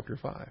Matthew chapter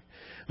 5.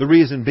 The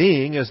reason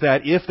being is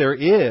that if there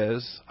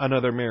is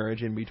another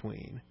marriage in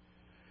between,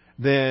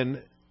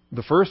 then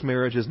the first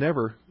marriage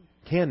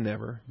can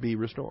never be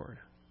restored.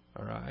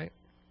 All right?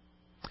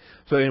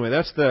 So anyway,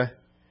 that's the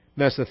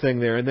thing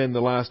there. And then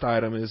the last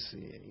item is,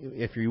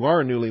 if you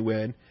are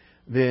newlywed,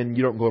 then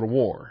you don't go to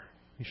war.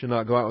 You should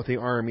not go out with the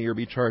army or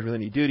be charged with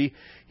any duty.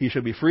 He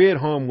should be free at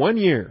home 1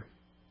 year.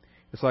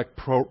 It's like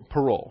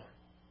parole.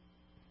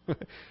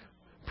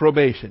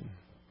 Probation.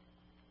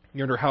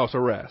 You're under house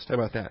arrest. How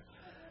about that?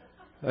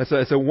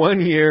 It's a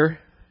 1 year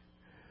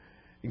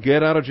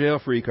get out of jail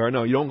free card.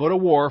 No, you don't go to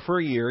war for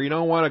a year. You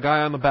don't want a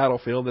guy on the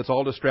battlefield that's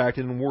all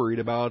distracted and worried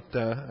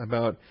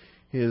about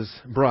his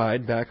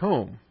bride back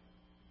home.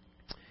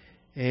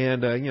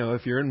 And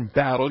if you're in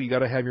battle, you got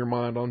to have your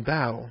mind on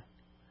battle.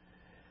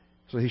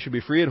 So he should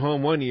be free at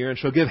home 1 year and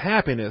shall give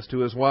happiness to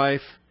his wife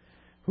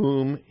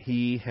whom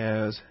he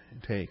has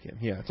taken.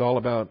 Yeah, it's all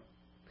about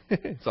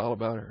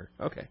her.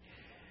 Okay.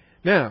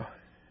 Now,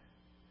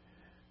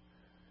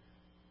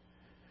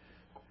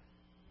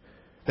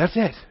 that's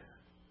it.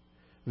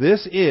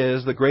 This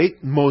is the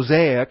great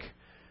Mosaic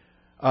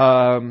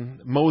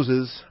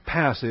Moses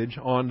passage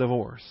on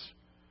divorce.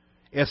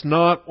 It's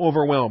not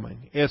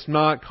overwhelming. It's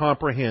not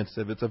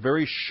comprehensive. It's a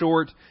very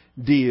short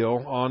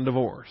deal on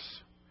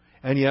divorce.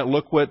 And yet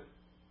look what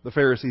the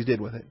Pharisees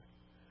did with it.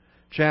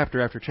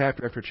 Chapter after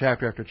chapter after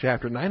chapter after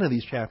chapter. 9 of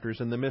these chapters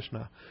in the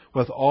Mishnah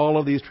with all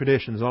of these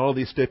traditions, all of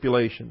these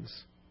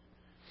stipulations.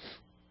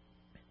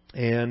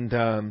 And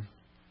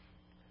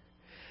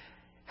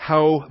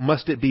how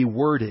must it be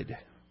worded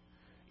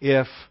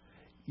if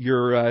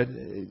you're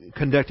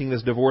conducting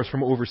this divorce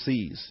from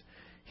overseas?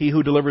 He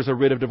who delivers a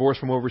writ of divorce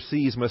from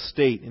overseas must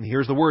state, and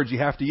here's the words you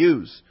have to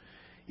use: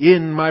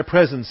 in my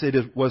presence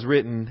it was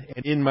written,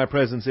 and in my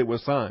presence it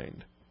was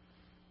signed.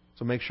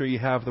 So make sure you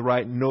have the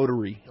right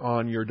notary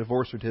on your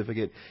divorce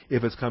certificate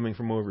if it's coming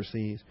from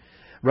overseas.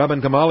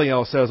 Rabban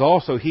Gamaliel says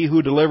also, he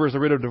who delivers a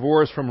writ of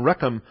divorce from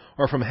Rechem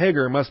or from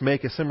Hagar must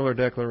make a similar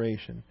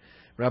declaration.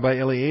 Rabbi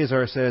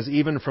Eleazar says,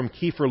 even from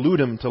Kiefer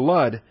Ludum to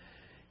Lud,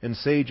 and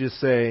sages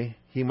say,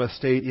 he must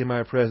state in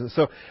my presence.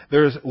 So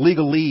there's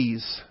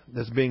legalese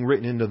that's being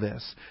written into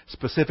this.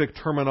 Specific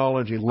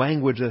terminology,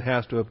 language that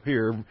has to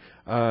appear.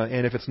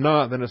 And if it's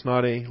not, then it's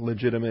not a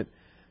legitimate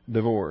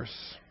divorce.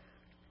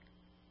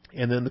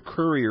 And then the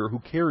courier who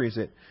carries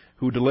it,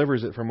 who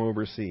delivers it from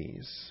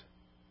overseas.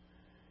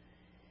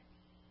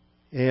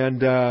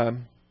 And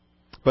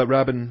but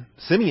Rabban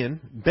Simeon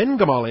ben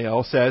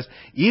Gamaliel says,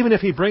 even if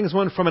he brings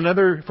one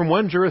from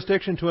one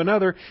jurisdiction to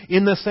another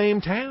in the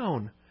same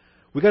town,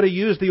 we've got to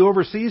use the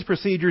overseas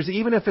procedures,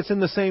 even if it's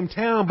in the same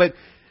town, but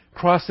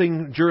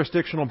crossing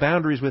jurisdictional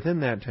boundaries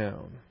within that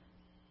town.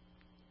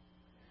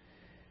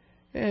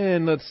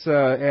 And let's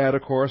add,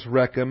 of course,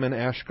 Rechem and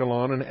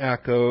Ashkelon and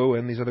Akko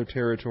and these other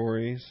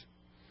territories.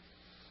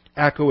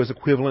 Akko is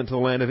equivalent to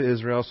the land of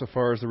Israel so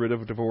far as the writ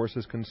of divorce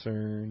is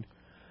concerned.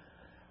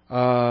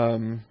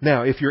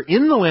 Now, if you're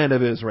in the land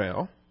of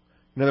Israel,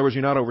 in other words,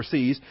 you're not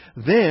overseas,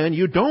 then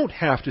you don't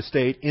have to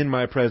state, in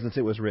my presence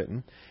it was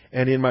written,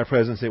 and in my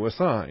presence it was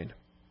signed.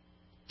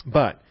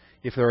 But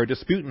if there are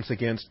disputants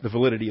against the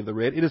validity of the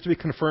writ, it is to be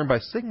confirmed by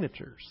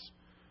signatures.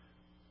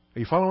 Are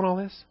you following all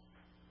this?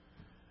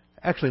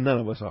 Actually, none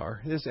of us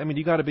are.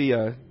 You got to be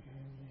a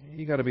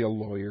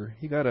lawyer.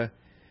 You got to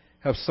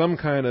have some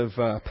kind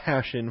of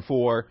passion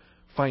for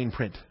fine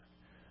print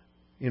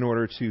in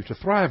order to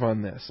thrive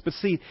on this. But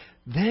see,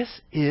 this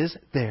is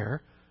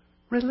their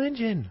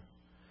religion.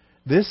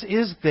 This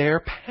is their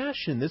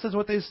passion. This is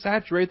what they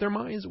saturate their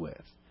minds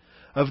with.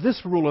 Of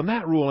this rule and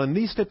that rule and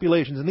these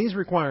stipulations and these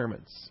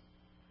requirements.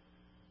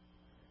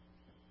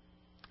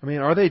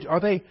 Are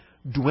they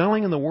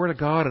dwelling in the Word of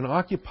God and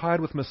occupied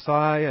with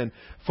Messiah and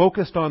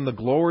focused on the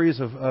glories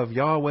of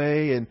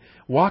Yahweh and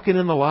walking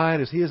in the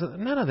light as He is?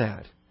 None of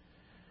that.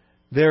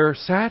 They're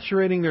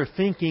saturating their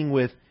thinking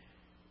with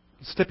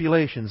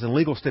stipulations and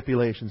legal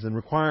stipulations and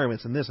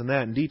requirements and this and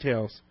that and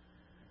details.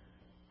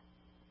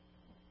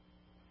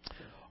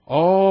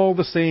 All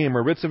the same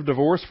are writs of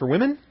divorce for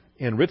women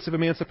and writs of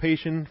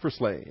emancipation for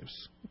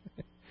slaves.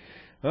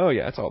 Oh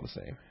yeah, it's all the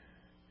same.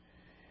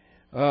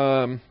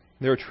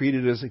 They're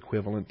treated as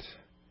equivalent.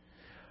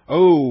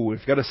 Oh,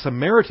 we've got a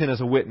Samaritan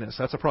as a witness.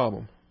 That's a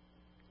problem.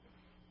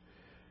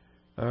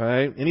 All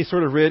right. Any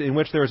sort of writ in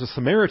which there is a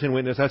Samaritan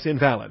witness, that's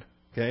invalid.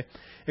 Okay.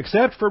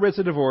 Except for writs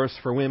of divorce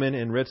for women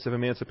and writs of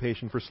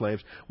emancipation for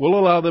slaves. We'll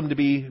allow them to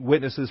be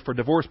witnesses for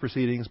divorce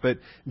proceedings, but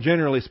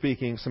generally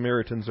speaking,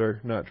 Samaritans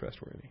are not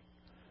trustworthy.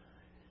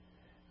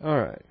 All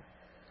right.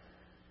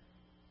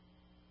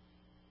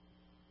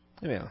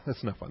 Yeah,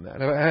 that's enough on that.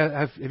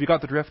 Have you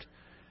got the drift?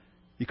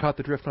 You caught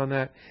the drift on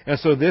that? And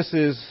so this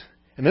is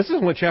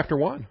only chapter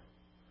 1.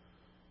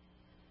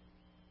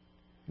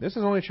 This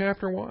is only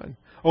chapter 1.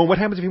 Oh, and what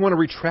happens if you want to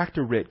retract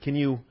a writ? Can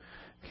you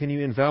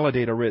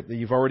invalidate a writ that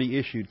you've already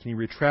issued? Can you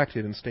retract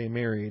it and stay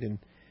married? And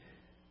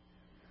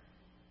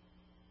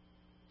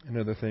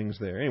other things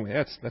there. Anyway,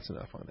 that's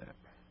enough on that.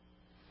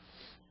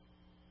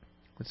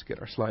 Let's get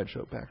our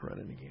slideshow back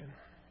running again.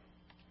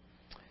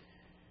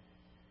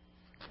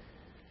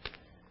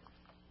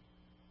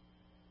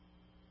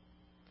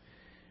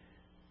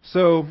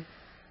 So,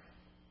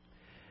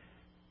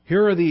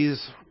 here are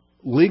these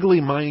legally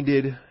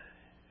minded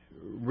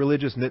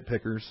religious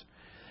nitpickers,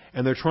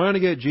 and they're trying to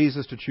get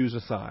Jesus to choose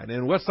a side.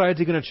 And what side is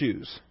He going to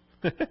choose?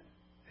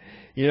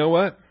 You know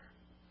what?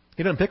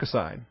 He doesn't pick a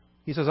side.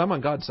 He says, I'm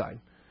on God's side.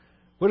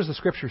 What does the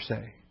Scripture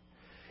say?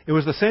 It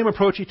was the same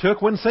approach He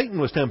took when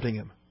Satan was tempting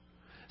Him.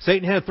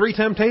 Satan had 3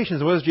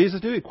 temptations. What does Jesus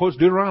do? He quotes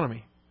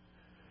Deuteronomy.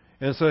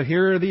 And so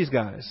here are these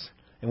guys.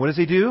 And what does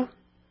He do?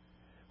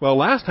 Well,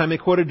 last time He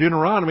quoted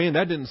Deuteronomy, and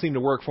that didn't seem to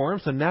work for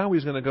Him, so now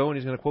He's going to go and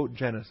He's going to quote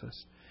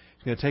Genesis.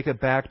 He's going to take it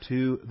back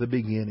to the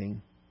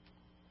beginning.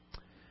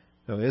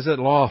 So, is it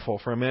lawful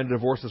for a man to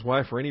divorce his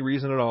wife for any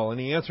reason at all? And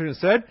He answered and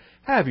said,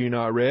 have you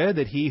not read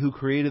that He who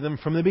created them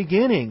from the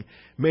beginning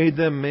made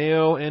them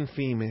male and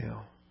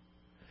female?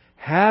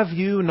 Have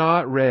you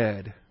not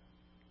read?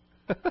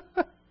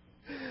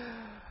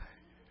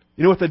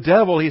 You know, with the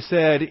devil, he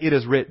said, it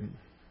is written.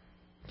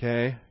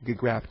 Okay?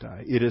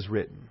 Gegraptai. It is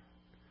written.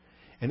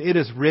 And it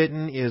is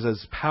written is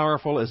as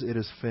powerful as it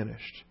is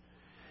finished.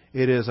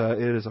 It is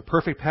a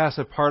perfect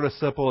passive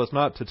participle. It's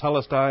not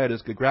tetelestai, it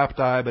is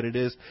gegraptai, but it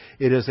is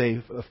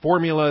a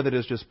formula that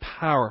is just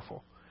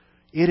powerful.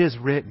 It is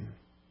written.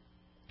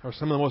 Are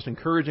some of the most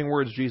encouraging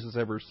words Jesus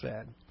ever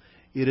said.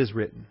 It is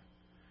written.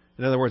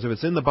 In other words, if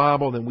it's in the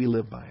Bible, then we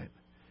live by it.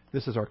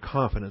 This is our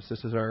confidence.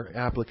 This is our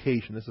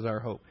application. This is our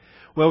hope.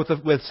 Well,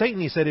 with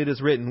Satan, he said, it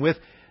is written. With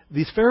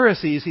these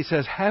Pharisees, he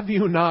says, have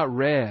you not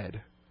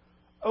read?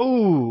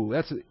 Oh,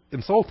 that's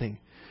insulting.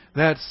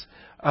 That's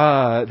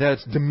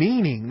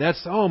demeaning.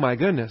 That's, oh my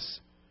goodness.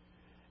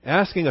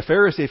 Asking a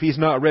Pharisee if he's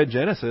not read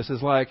Genesis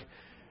is like,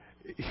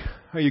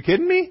 are you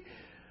kidding me?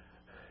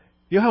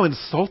 You know how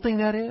insulting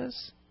that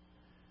is?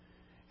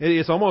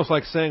 It's almost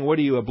like saying, what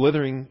are you, a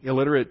blithering,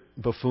 illiterate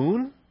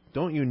buffoon?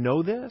 Don't you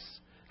know this?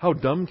 How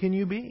dumb can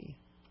you be?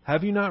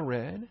 Have you not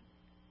read?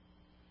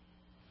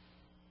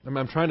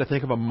 I'm trying to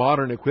think of a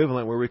modern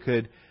equivalent where we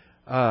could,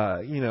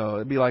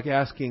 it'd be like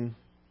asking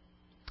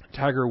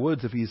Tiger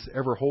Woods if he's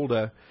ever held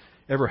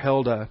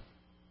a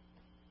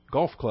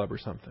golf club or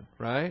something,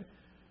 right?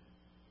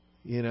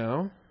 You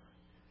know?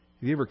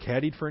 Have you ever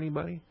caddied for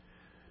anybody?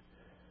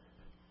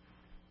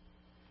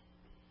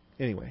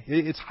 Anyway,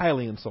 it's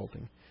highly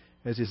insulting,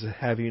 as he says,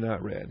 have you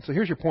not read? So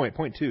here's your point.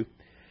 Point 2.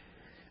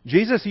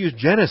 Jesus used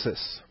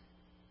Genesis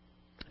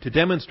to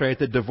demonstrate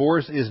that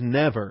divorce is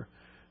never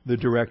the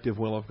directive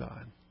will of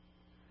God.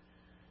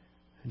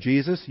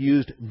 Jesus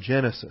used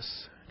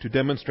Genesis to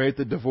demonstrate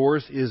that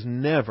divorce is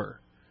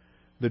never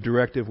the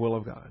directive will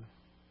of God.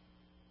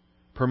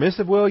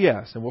 Permissive will,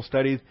 yes, and we'll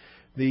study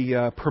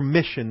the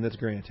permission that's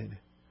granted.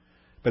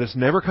 But it's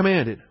never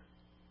commanded.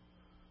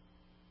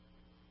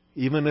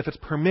 Even if it's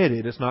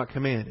permitted, it's not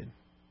commanded.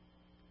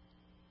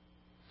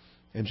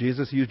 And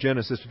Jesus used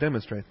Genesis to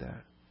demonstrate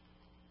that.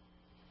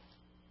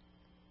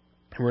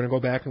 And we're going to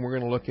go back and we're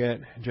going to look at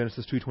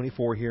Genesis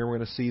 2:24 here. We're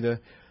going to see the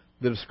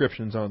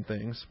descriptions on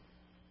things.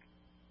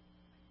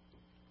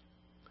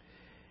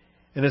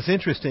 And it's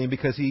interesting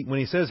because when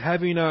he says,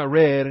 have you not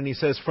read, and he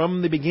says,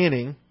 from the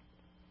beginning,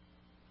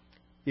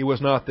 it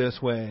was not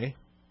this way.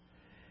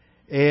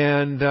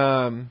 And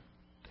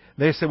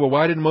they say, well,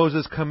 why did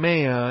Moses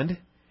command?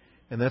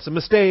 And that's a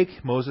mistake.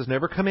 Moses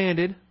never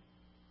commanded.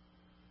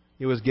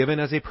 It was given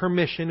as a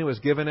permission. It was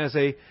given as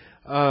a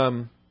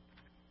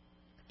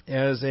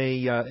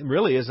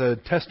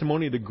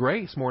testimony to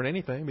grace more than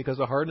anything, because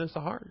of hardness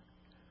of heart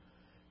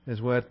is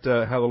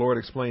how the Lord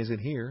explains it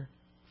here.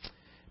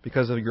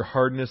 Because of your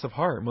hardness of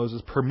heart,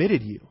 Moses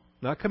permitted you,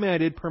 not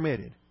commanded,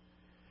 permitted,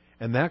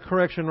 and that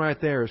correction right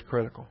there is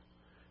critical.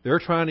 They're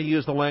trying to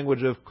use the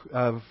language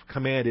of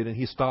commanded, and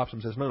he stops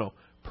and says, no,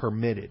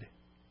 permitted.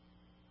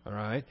 All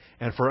right?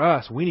 And for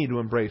us, we need to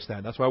embrace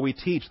that. That's why we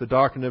teach the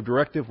doctrine of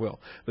directive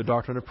will, the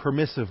doctrine of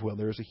permissive will.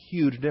 There's a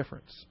huge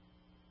difference.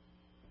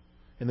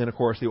 And then, of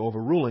course, the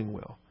overruling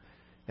will,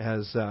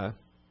 as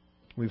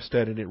we've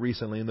studied it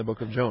recently in the book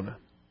of Jonah.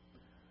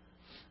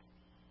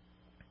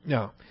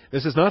 Now,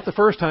 this is not the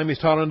first time he's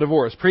taught on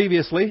divorce.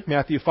 Previously,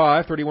 Matthew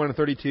 5:31 and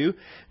 32,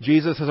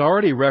 Jesus has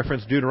already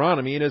referenced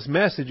Deuteronomy in his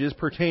messages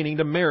pertaining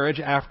to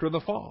marriage after the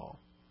fall.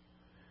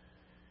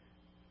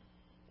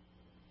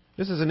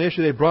 This is an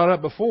issue they brought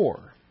up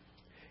before.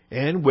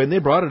 And when they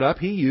brought it up,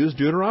 he used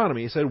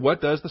Deuteronomy. He said, what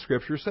does the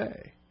Scripture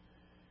say?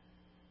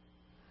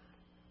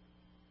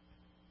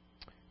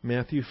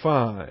 Matthew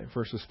 5,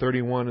 verses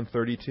 31 and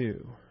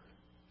 32.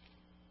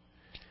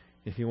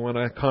 If you want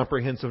a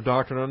comprehensive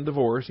doctrine on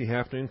divorce, you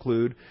have to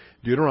include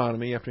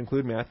Deuteronomy, you have to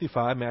include Matthew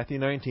 5, Matthew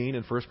 19,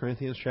 and 1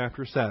 Corinthians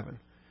chapter 7.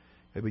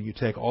 But you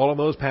take all of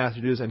those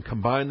passages and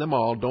combine them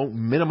all. Don't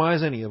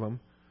minimize any of them.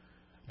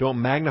 Don't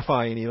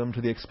magnify any of them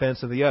to the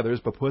expense of the others,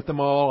 but put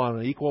them all on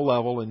an equal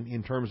level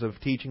in terms of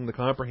teaching the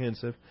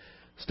comprehensive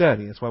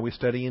study. That's why we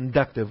study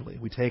inductively.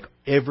 We take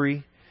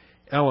every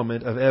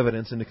element of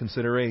evidence into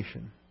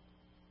consideration.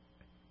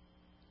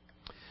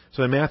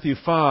 So in Matthew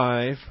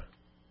 5,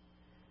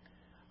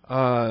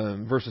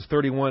 verses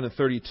 31 and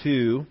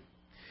 32,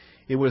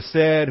 it was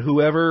said,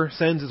 whoever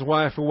sends his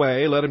wife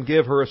away, let him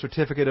give her a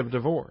certificate of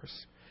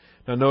divorce.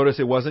 Now notice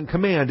it wasn't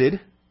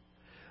commanded,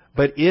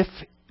 but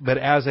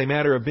as a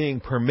matter of being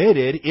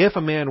permitted, if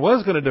a man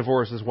was going to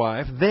divorce his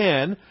wife,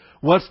 then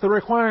what's the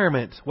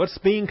requirement? What's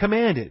being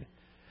commanded?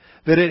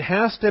 That it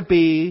has to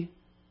be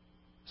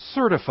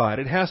certified.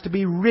 It has to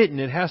be written.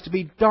 It has to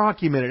be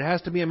documented. It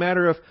has to be a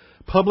matter of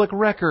public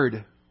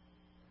record.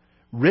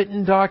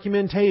 Written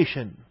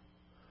documentation.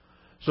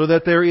 So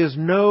that there is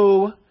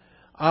no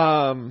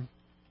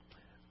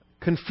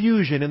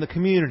confusion in the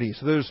community.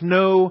 So there's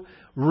no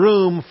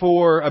room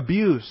for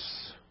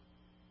abuse.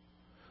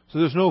 So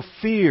there's no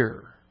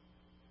fear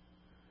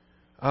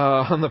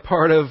on the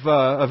part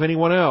of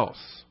anyone else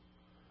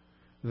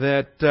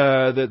that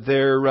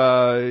they're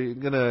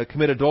going to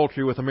commit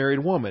adultery with a married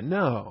woman.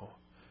 No.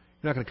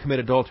 You're not going to commit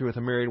adultery with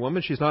a married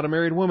woman. She's not a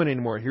married woman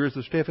anymore. Here's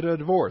the certificate of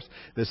divorce.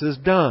 This is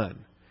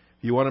done.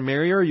 If you want to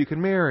marry her, you can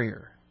marry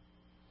her.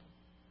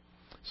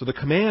 So the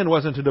command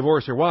wasn't to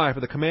divorce your wife,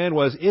 but the command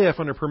was, if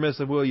under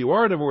permissive will you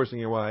are divorcing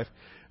your wife,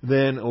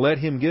 then let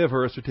him give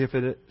her a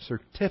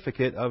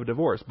certificate of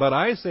divorce. But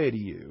I say to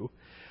you,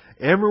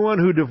 everyone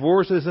who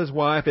divorces his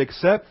wife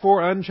except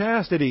for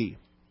unchastity.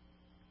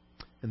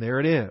 And there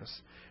it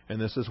is.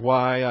 And this is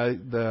why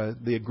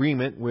the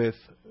agreement with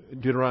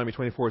Deuteronomy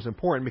 24 is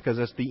important, because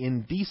that's the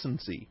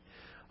indecency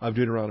of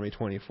Deuteronomy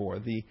 24.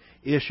 The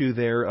issue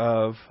there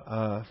of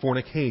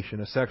fornication,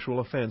 a sexual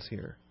offense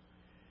here,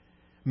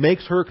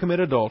 makes her commit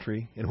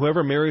adultery, and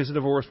whoever marries a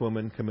divorced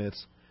woman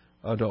commits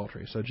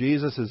adultery. So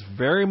Jesus is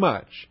very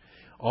much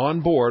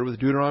on board with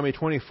Deuteronomy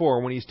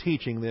 24 when he's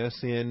teaching this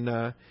in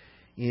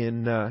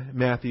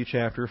Matthew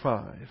chapter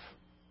 5.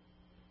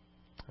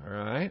 All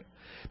right?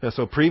 Now,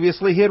 so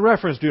previously he had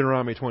referenced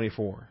Deuteronomy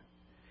 24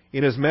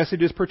 in his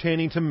messages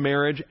pertaining to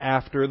marriage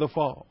after the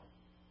fall.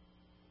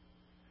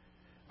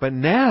 But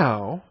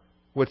now,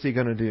 what's he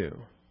going to do?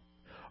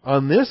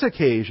 On this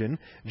occasion,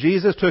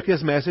 Jesus took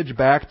his message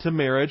back to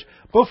marriage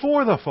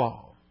before the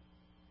fall.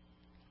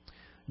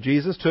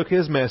 Jesus took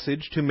his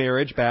message to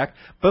marriage back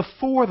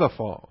before the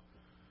fall.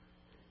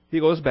 He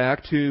goes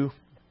back to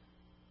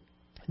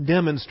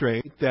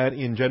demonstrate that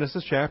in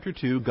Genesis chapter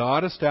 2,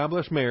 God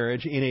established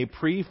marriage in a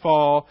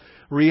pre-fall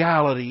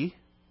reality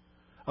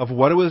of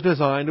what it was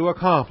designed to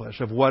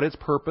accomplish, of what its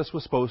purpose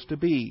was supposed to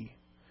be,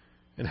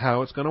 and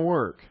how it's going to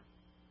work.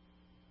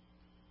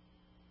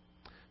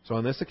 So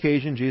on this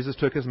occasion, Jesus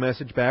took his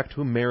message back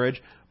to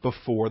marriage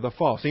before the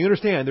fall. So you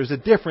understand, there's a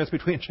difference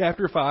between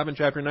chapter 5 and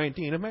chapter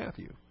 19 of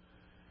Matthew.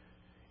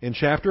 In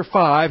chapter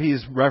 5,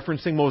 he's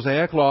referencing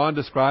Mosaic law and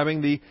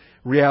describing the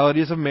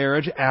realities of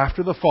marriage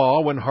after the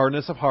fall, when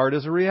hardness of heart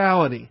is a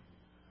reality.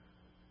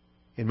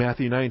 In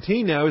Matthew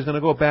 19 now, he's going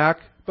to go back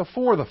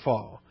before the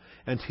fall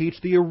and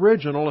teach the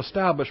original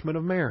establishment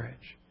of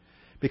marriage.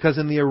 Because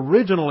in the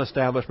original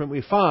establishment,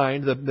 we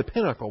find the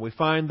pinnacle. We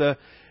find the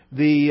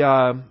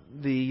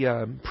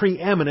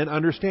preeminent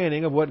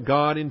understanding of what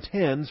God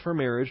intends for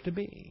marriage to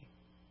be.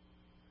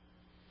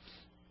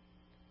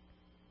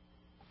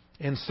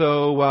 And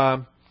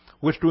so,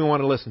 which do we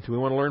want to listen to? We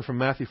want to learn from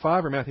Matthew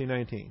 5 or Matthew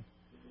 19?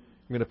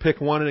 We're going to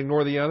pick one and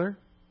ignore the other?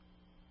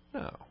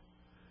 No.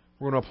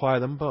 We're going to apply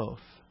them both.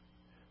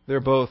 They're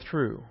both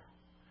true.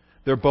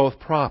 They're both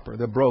proper.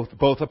 They're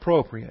both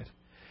appropriate.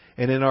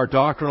 And in our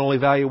doctrinal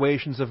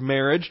evaluations of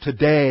marriage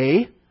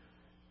today,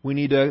 we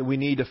need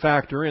to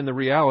factor in the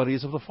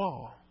realities of the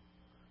fall.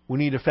 We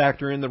need to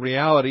factor in the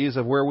realities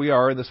of where we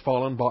are in this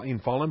fallen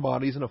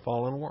bodies in a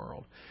fallen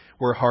world,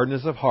 where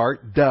hardness of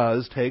heart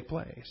does take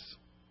place.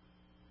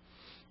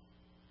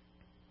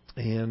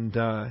 And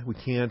we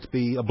can't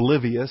be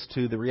oblivious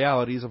to the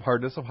realities of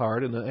hardness of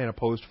heart in a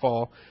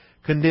post-fall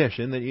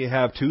condition, that you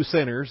have two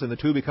sinners and the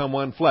two become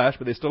one flesh,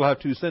 but they still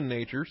have two sin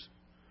natures.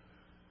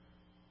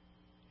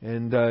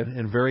 And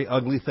very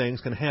ugly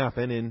things can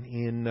happen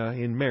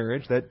in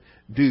marriage that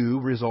do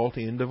result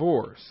in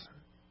divorce,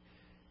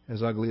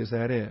 as ugly as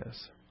that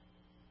is.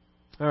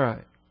 All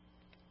right.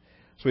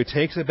 So he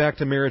takes it back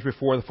to marriage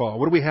before the fall.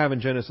 What do we have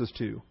in Genesis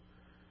 2?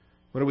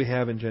 What do we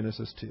have in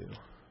Genesis 2?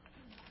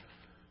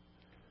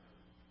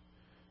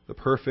 The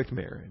perfect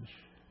marriage.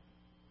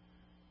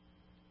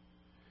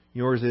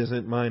 Yours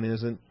isn't, mine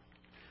isn't,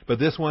 but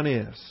this one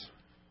is.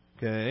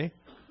 Okay?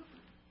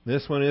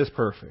 This one is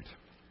perfect.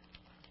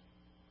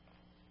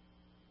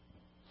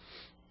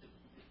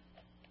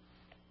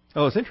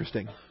 Oh, it's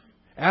interesting.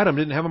 Adam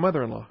didn't have a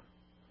mother-in-law.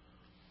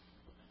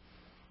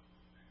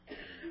 I'm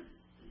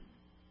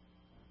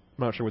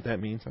not sure what that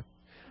means.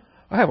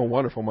 I have a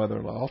wonderful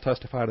mother-in-law. I'll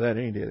testify to that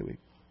any day of the week.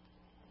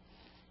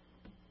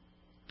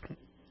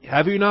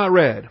 Have you not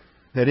read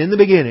that in the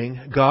beginning,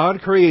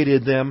 God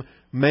created them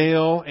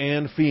male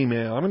and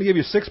female? I'm going to give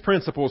you 5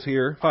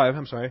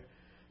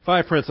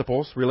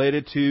 principles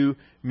related to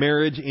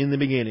marriage in the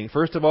beginning.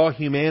 First of all,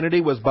 humanity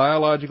was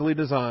biologically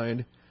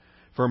designed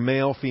for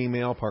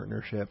male-female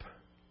partnership.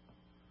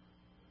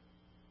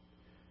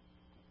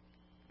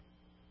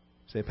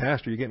 Say,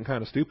 Pastor, you're getting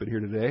kind of stupid here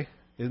today.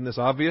 Isn't this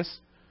obvious?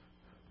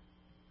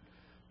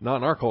 Not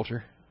in our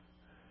culture.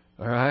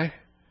 All right?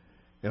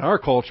 In our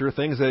culture,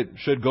 things that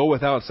should go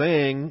without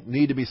saying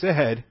need to be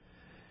said,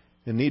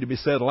 and need to be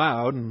said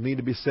loud, and need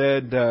to be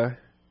said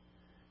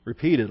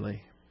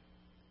repeatedly.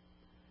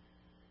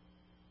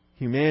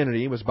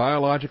 Humanity was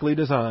biologically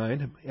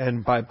designed,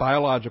 and by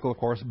biological, of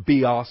course,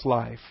 bios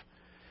life.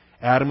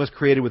 Adam was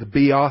created with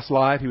bios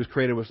life. He was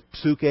created with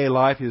psyche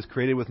life. He was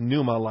created with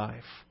pneuma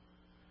life,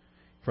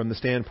 from the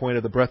standpoint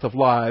of the breath of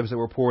lives that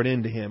were poured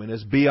into him. And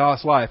his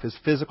bios life, his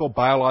physical,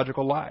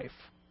 biological life,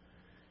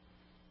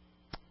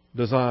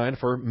 designed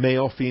for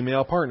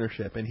male-female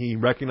partnership. And he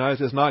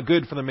recognized it's not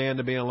good for the man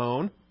to be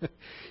alone.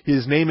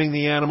 He's naming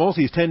the animals.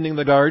 He's tending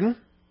the garden.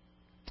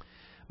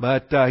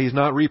 But he's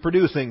not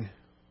reproducing. And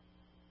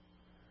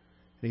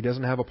he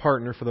doesn't have a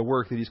partner for the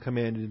work that he's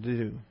commanded to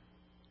do.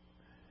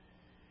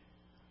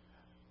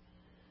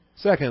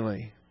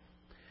 Secondly,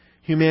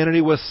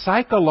 humanity was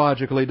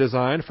psychologically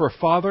designed for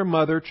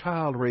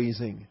father-mother-child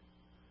raising.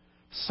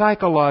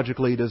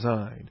 Psychologically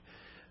designed.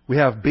 We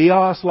have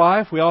bios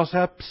life. We also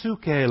have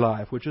psyche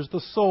life, which is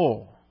the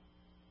soul.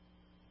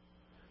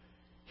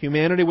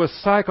 Humanity was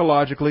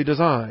psychologically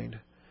designed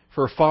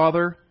for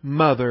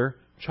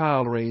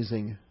father-mother-child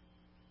raising.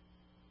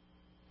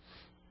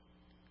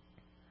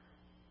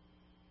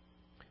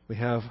 We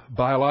have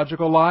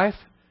biological life.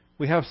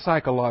 We have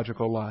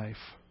psychological life.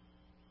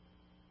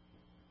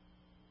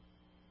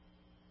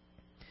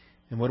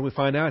 And what do we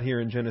find out here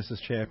in Genesis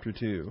chapter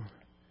 2?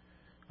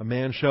 A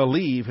man shall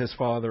leave his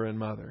father and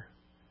mother.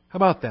 How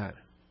about that?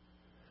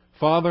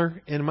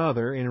 Father and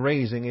mother in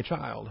raising a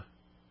child.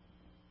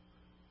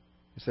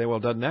 You say,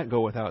 well, doesn't that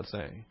go without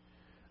saying?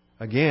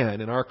 Again,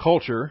 in our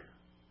culture,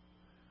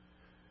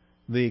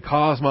 the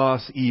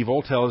cosmos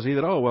evil tells you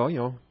that, oh,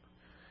 well,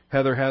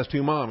 Heather has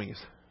two mommies,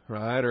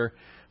 right? Or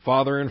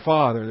father and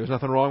father. There's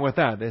nothing wrong with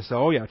that. They say,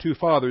 oh, yeah, two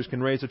fathers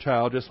can raise a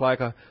child just like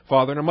a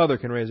father and a mother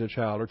can raise a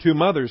child. Or two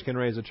mothers can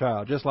raise a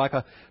child just like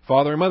a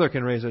father and mother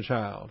can raise a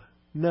child.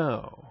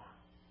 No.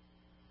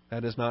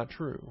 That is not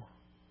true.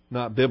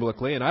 Not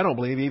biblically, and I don't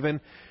believe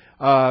even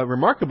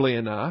remarkably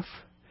enough.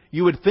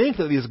 You would think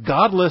that these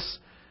godless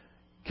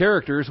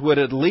characters would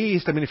at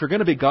least, if you're going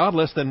to be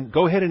godless, then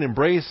go ahead and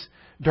embrace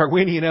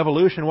Darwinian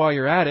evolution while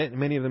you're at it.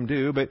 Many of them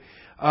do, but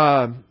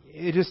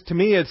to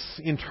me,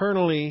 it's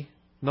internally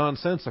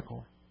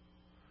nonsensical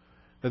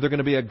that they're going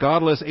to be a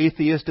godless,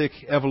 atheistic,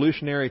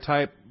 evolutionary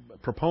type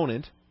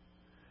proponent,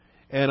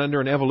 and under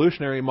an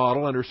evolutionary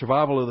model, under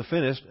survival of the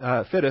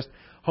fittest,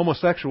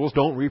 homosexuals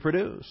don't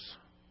reproduce.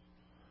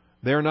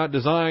 They're not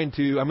designed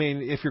to,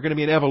 if you're going to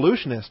be an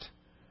evolutionist,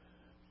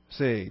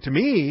 to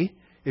me,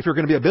 if you're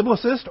going to be a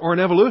biblicist or an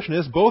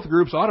evolutionist, both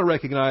groups ought to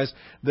recognize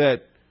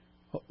that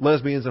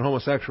lesbians and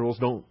homosexuals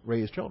don't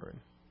raise children.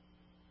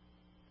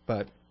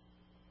 But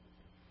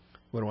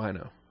what do I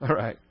know? All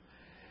right.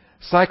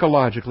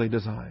 Psychologically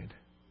designed.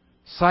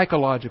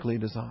 Psychologically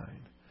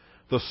designed.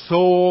 The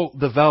soul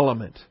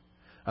development.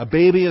 A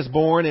baby is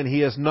born and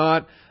he is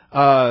not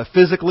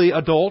physically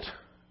adult.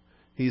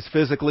 He's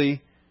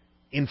physically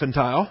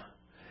infantile.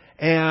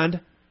 And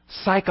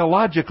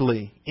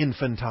psychologically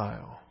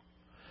infantile.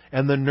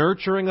 And the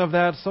nurturing of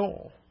that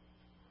soul.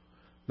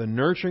 The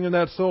nurturing of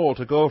that soul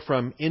to go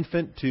from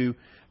infant to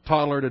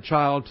toddler to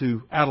child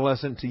to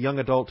adolescent to young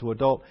adult to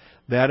adult.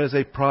 That is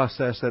a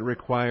process that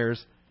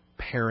requires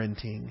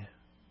parenting.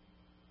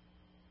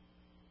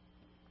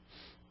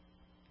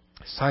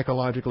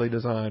 Psychologically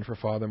designed for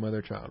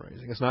father-mother-child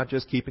raising. It's not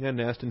just keeping a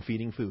nest and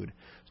feeding food.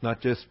 It's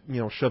not just,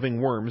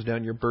 shoving worms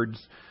down your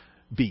bird's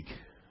beak.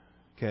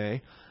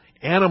 Okay?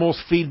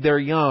 Animals feed their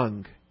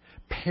young.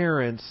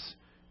 Parents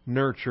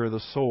nurture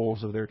the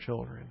souls of their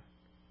children.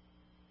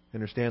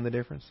 Understand the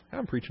difference?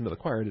 I'm preaching to the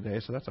choir today,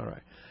 so that's all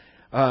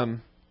right.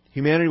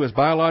 Humanity was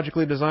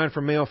biologically designed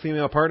for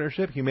male-female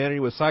partnership.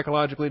 Humanity was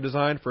psychologically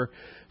designed for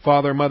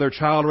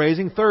father-mother-child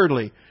raising.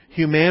 Thirdly,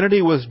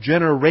 humanity was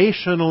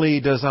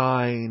generationally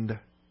designed.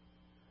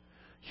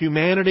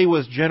 Humanity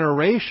was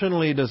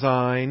generationally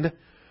designed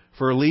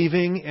for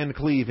leaving and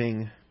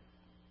cleaving.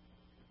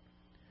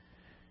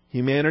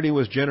 Humanity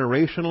was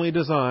generationally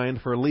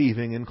designed for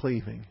leaving and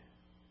cleaving.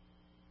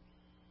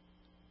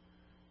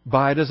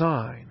 By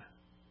design.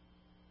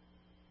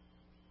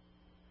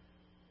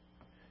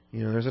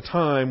 There's a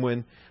time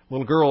when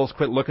little girls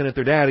quit looking at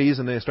their daddies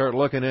and they start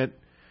looking at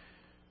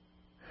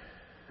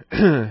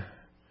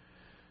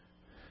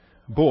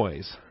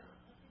boys.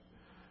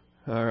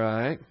 All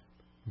right?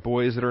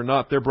 Boys that are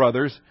not their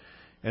brothers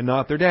and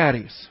not their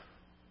daddies.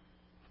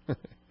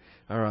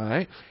 All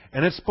right?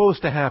 And it's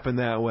supposed to happen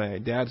that way.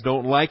 Dads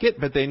don't like it,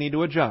 but they need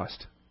to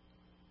adjust.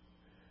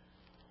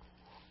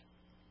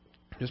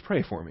 Just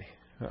pray for me.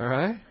 All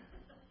right?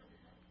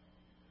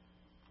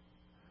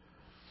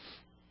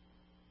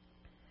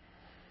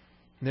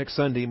 Next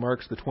Sunday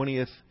marks the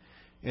 20th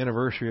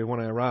anniversary of when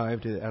I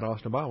arrived at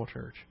Austin Bible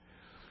Church.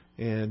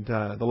 And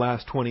the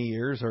last 20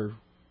 years are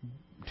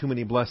too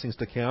many blessings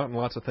to count and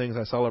lots of things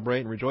I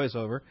celebrate and rejoice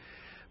over.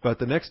 But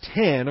the next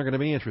 10 are going to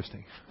be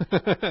interesting.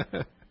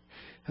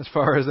 As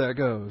far as that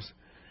goes.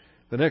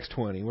 The next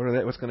 20,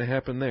 what's going to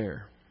happen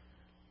there?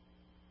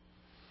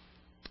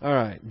 All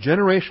right.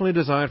 Generationally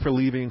designed for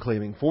leaving and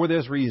cleaving. For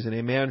this reason,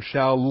 a man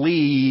shall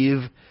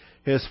leave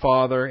his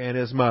father and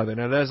his mother.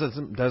 Now,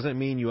 that doesn't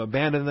mean you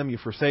abandon them, you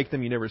forsake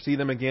them, you never see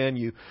them again,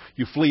 you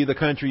flee the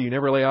country, you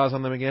never lay eyes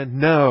on them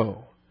again.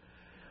 No.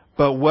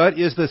 But what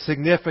is the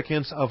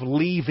significance of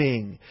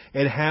leaving?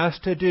 It has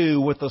to do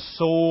with the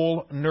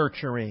soul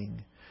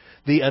nurturing.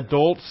 The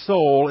adult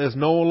soul is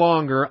no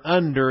longer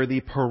under the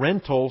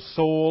parental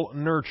soul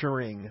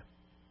nurturing.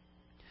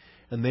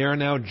 And they are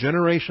now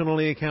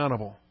generationally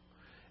accountable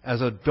as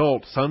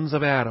adult sons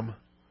of Adam.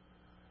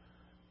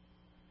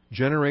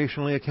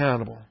 Generationally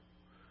accountable.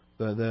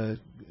 The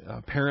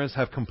parents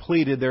have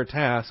completed their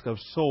task of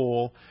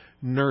soul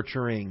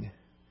nurturing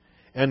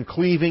and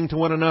cleaving to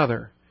one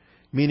another,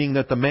 meaning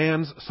that the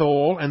man's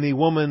soul and the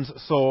woman's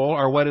soul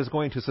are what is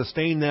going to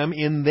sustain them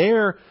in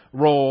their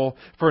role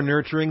for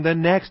nurturing the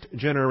next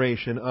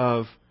generation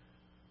of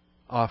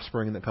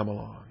offspring that come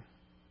along.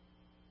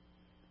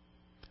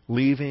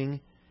 Leaving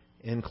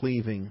and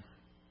cleaving.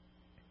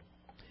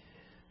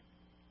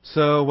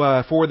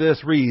 So, for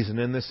this reason,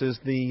 and this is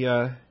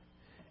the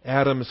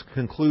Adam's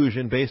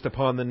conclusion based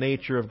upon the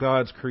nature of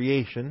God's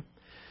creation.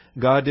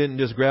 God didn't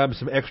just grab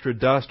some extra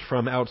dust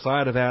from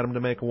outside of Adam to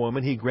make a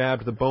woman. He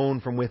grabbed the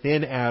bone from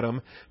within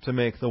Adam to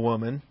make the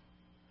woman.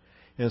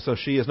 And so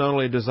she is not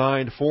only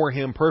designed for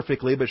him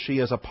perfectly, but she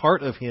is a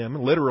part of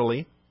him,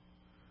 literally.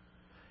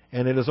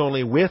 And it is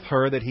only with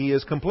her that he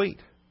is complete.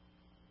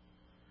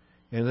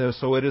 And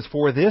so it is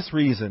for this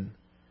reason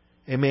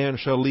a man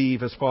shall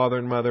leave his father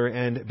and mother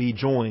and be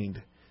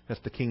joined.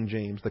 That's the King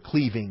James, the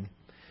cleaving.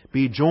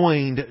 Be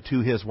joined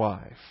to his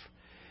wife.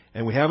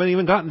 And we haven't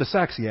even gotten to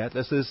sex yet.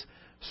 This is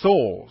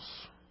souls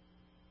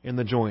in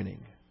the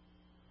joining.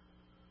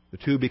 The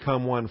two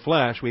become one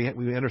flesh. We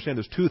understand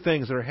there's two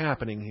things that are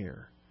happening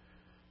here.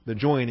 The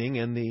joining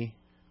and the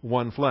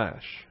one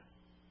flesh.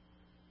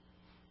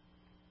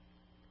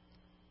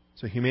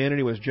 So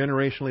humanity was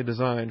generationally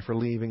designed for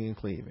leaving and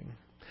cleaving.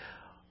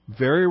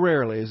 Very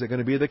rarely is it going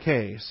to be the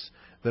case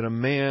that a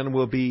man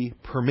will be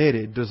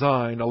permitted,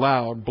 designed,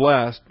 allowed,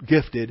 blessed,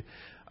 gifted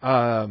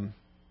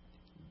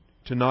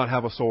to not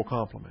have a soul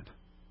complement.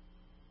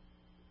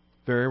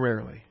 Very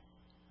rarely.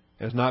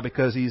 It's not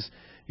because he's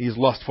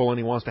lustful and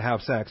he wants to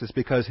have sex. It's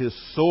because his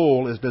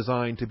soul is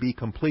designed to be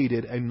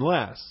completed,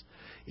 unless,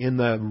 in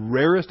the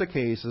rarest of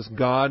cases,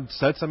 God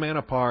sets a man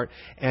apart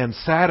and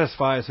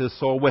satisfies his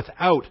soul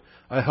without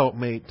a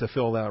helpmate to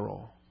fill that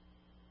role.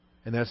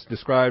 And that's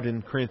described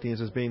in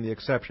Corinthians as being the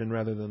exception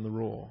rather than the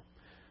rule.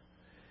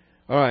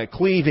 All right,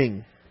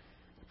 cleaving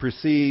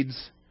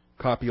precedes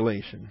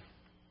copulation.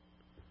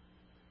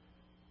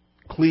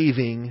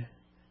 Cleaving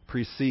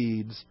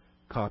precedes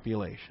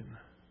copulation.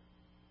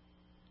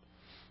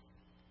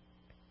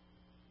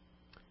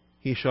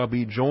 He shall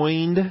be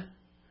joined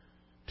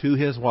to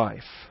his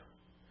wife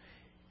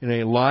in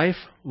a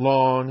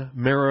lifelong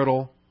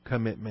marital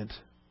commitment.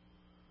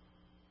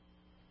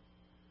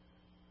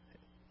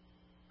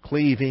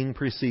 Cleaving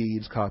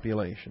precedes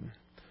copulation.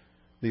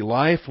 The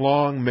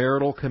lifelong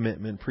marital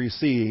commitment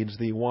precedes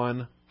the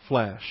one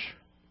flesh.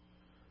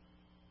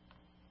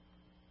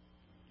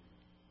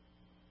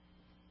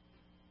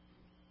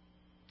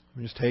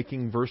 I'm just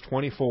taking verse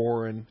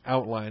 24 and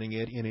outlining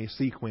it in a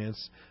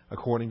sequence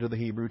according to the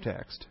Hebrew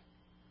text.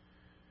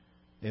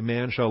 A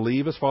man shall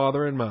leave his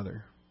father and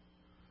mother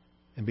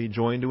and be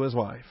joined to his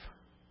wife,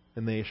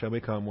 and they shall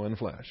become one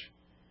flesh.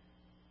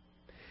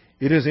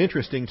 It is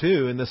interesting,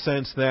 too, in the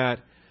sense that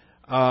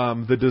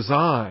the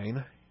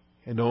design,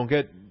 and don't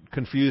get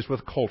confused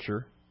with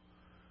culture,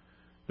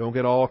 don't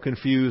get all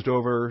confused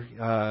over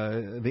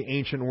the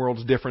ancient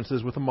world's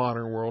differences with the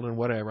modern world and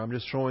whatever. I'm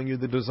just showing you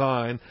the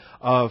design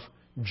of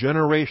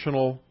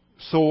generational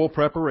soul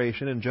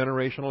preparation and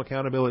generational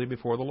accountability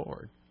before the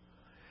Lord.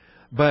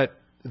 But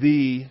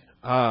the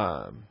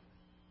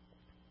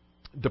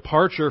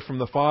departure from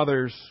the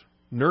father's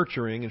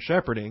nurturing and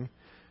shepherding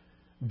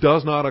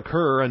does not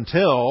occur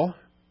until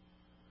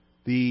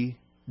the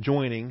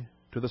joining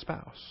to the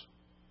spouse.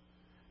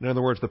 In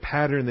other words, the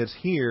pattern that's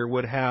here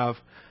would have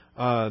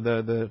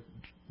the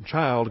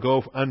child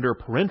go under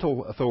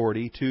parental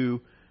authority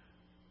to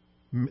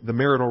the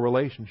marital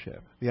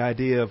relationship. The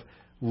idea of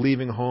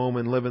leaving home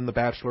and living the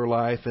bachelor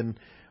life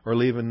or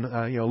living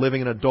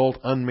an adult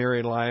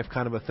unmarried life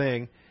kind of a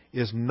thing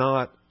is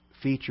not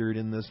featured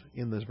in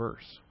this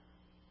verse.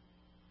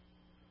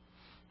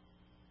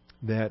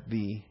 That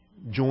the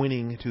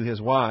joining to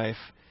his wife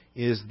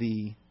is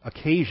the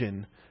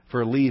occasion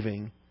for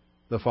leaving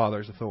the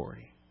father's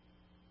authority.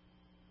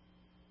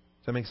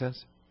 Does that make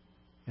sense?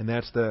 And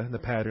that's the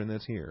pattern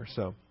that's here.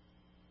 So,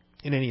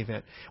 in any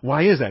event,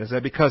 why is that? Is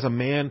that because a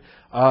man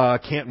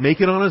can't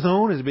make it on his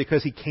own? Is it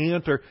because he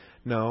can't? Or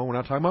no, we're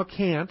not talking about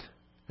can't,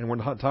 and we're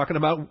not talking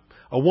about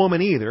a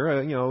woman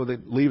either.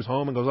 That leaves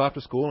home and goes off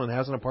to school and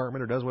has an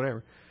apartment or does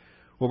whatever.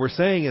 What we're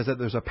saying is that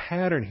there's a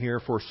pattern here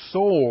for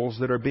souls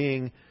that are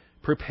being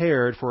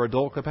prepared for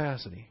adult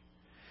capacity,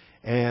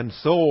 and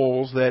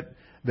souls that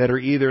are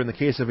either, in the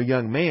case of a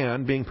young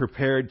man, being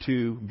prepared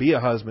to be a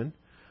husband,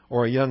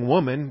 or a young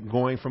woman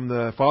going from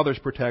the father's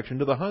protection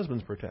to the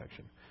husband's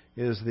protection,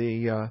 is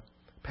the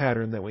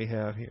pattern that we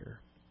have here.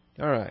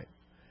 All right.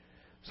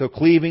 So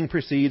cleaving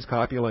precedes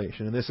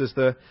copulation. And this is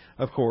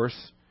of course,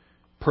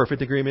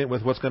 perfect agreement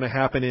with what's going to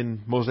happen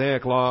in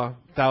Mosaic law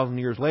 1,000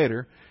 years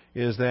later,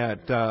 is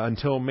that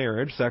until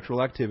marriage,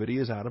 sexual activity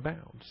is out of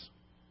bounds.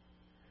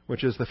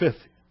 Which is the fifth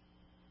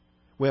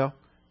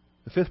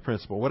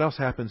principle. What else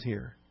happens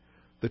here?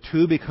 The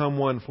two become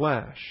one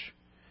flesh,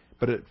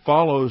 but it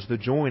follows the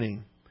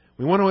joining.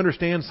 We want to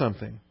understand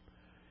something.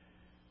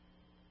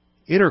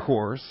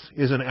 Intercourse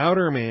is an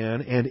outer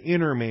man and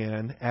inner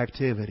man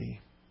activity.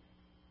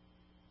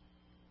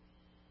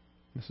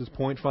 This is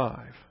point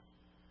 5.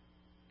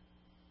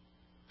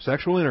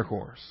 Sexual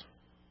intercourse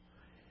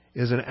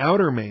is an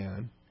outer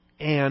man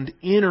and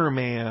inner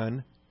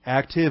man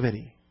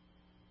activity.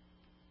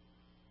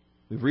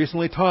 We've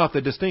recently taught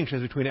the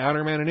distinctions between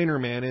outer man and inner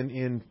man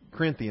in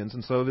Corinthians,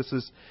 and so this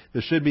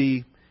should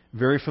be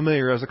very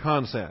familiar as a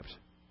concept.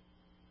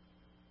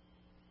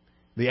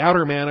 The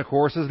outer man, of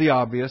course, is the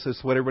obvious.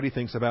 It's what everybody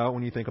thinks about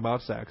when you think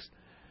about sex.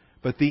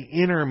 But the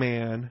inner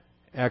man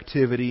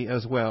activity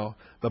as well.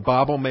 The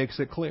Bible makes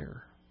it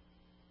clear.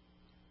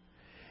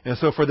 And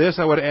so for this,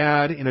 I would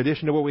add, in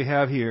addition to what we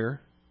have here,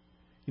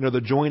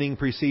 the joining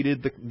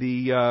preceded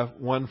the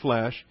one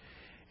flesh,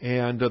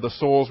 and the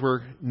souls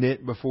were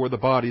knit before the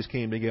bodies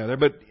came together.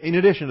 But in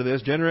addition to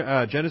this,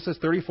 Genesis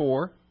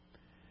 34,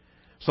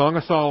 Song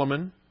of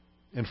Solomon,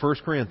 and 1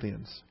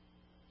 Corinthians.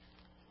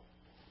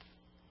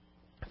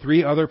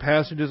 3 other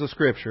passages of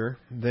Scripture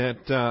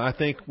that I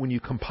think when you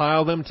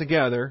compile them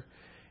together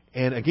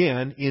and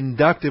again,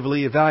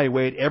 inductively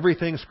evaluate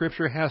everything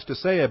Scripture has to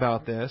say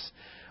about this,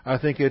 I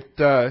think it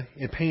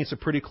paints a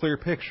pretty clear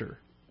picture.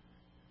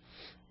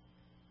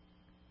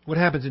 What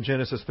happens in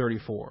Genesis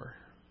 34?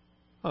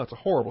 Oh, it's a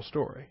horrible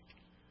story.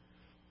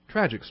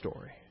 Tragic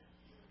story.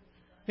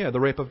 Yeah, the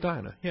rape of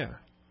Dinah. Yeah.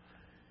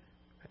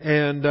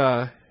 And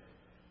but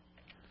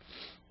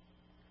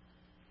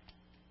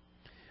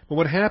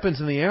what happens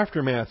in the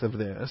aftermath of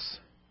this,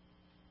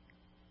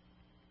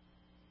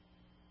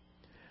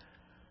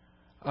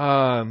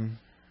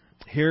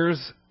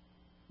 here's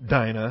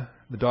Dinah,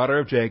 the daughter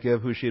of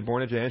Jacob, who she had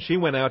born to Jacob. She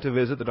went out to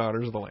visit the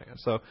daughters of the land.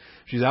 So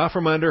she's out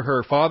from under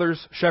her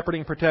father's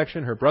shepherding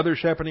protection, her brother's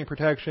shepherding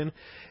protection,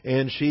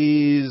 and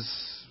she's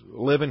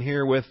living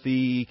here with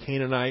the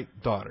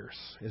Canaanite daughters.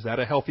 Is that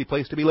a healthy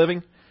place to be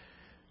living?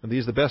 Are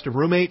these the best of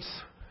roommates?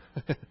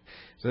 Is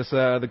this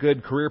the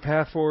good career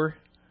path for her?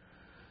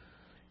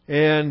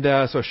 And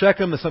so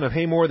Shechem, the son of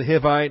Hamor, the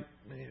Hivite,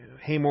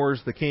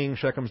 Hamor's the king,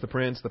 Shechem's the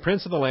prince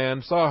of the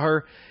land, saw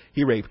her,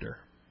 he raped her.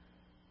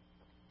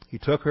 He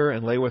took her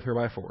and lay with her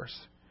by force.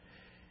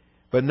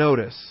 But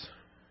notice,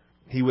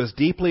 he was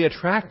deeply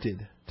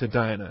attracted to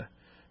Dinah,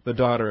 the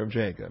daughter of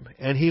Jacob,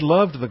 and he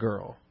loved the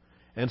girl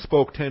and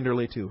spoke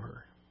tenderly to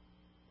her.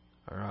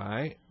 All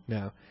right?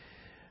 Now,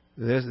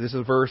 this is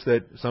a verse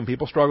that some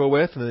people struggle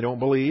with and they don't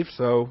believe,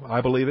 so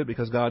I believe it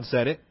because God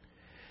said it.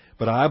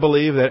 But I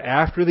believe that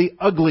after the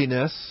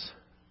ugliness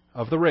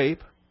of the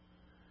rape,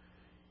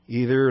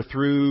 either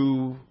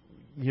through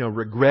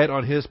regret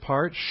on his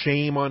part,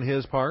 shame on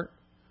his part,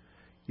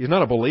 he's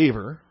not a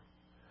believer,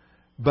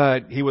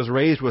 but he was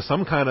raised with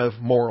some kind of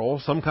moral,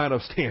 some kind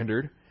of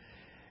standard,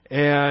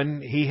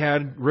 and he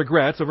had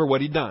regrets over what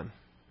he'd done.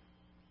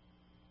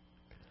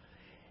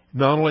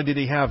 Not only did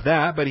he have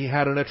that, but he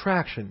had an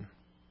attraction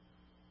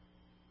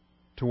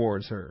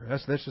towards her.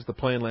 That's just the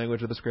plain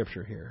language of the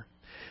Scripture here.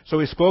 So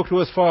he spoke to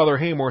his father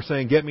Hamor,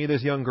 saying, "Get me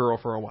this young girl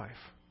for a wife."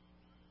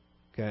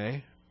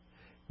 Okay?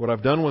 What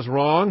I've done was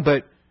wrong,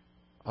 but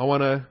I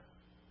want to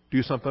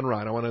do something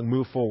right. I want to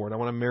move forward. I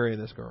want to marry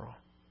this girl.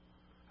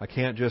 I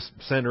can't just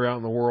send her out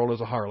in the world as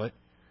a harlot.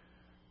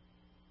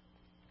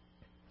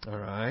 All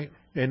right.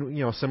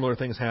 And, similar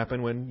things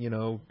happen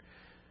when,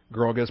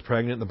 girl gets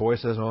pregnant and the boy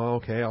says, "Oh,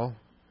 okay,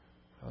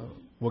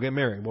 we'll get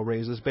married. We'll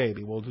raise this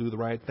baby. We'll do the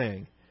right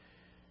thing."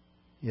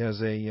 He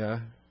has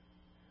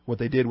what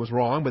they did was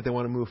wrong, but they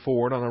want to move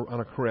forward on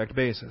a correct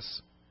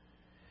basis.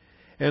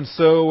 And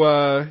so,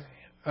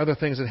 other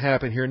things that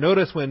happen here.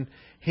 Notice when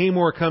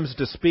Hamor comes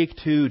to speak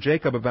to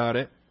Jacob about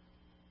it,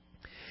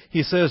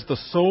 he says, "The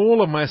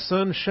soul of my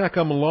son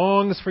Shechem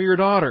longs for your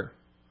daughter."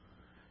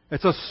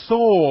 It's a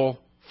soul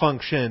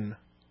function.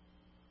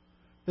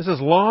 This is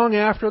long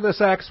after the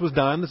sex was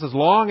done. This is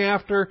long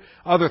after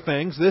other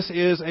things. This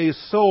is a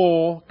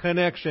soul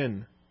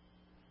connection.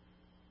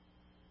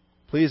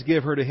 Please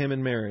give her to him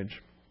in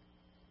marriage.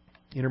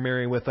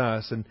 Intermarry with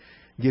us and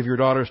give your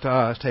daughters to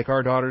us. Take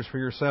our daughters for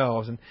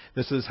yourselves. And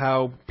this is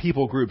how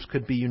people groups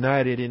could be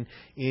united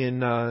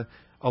in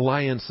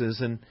alliances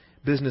and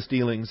business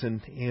dealings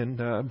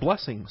and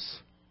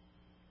blessings.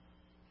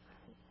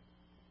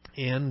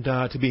 And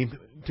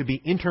to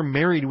be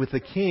intermarried with the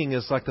king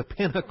is like the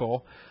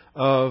pinnacle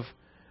of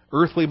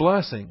earthly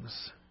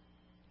blessings.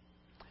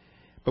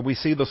 But we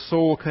see the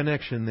soul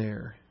connection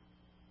there.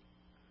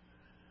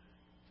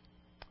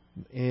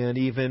 And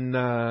even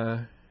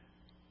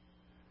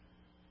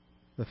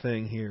the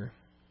thing here.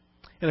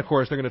 And of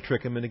course, they're going to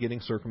trick him into getting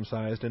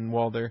circumcised. And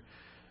while the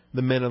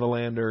men of the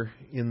land are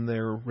in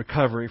their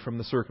recovery from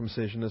the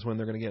circumcision, is when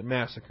they're going to get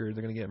massacred.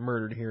 They're going to get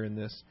murdered here in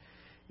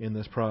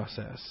this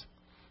process.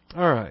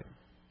 All right.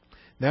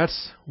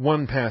 That's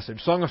one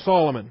passage. Song of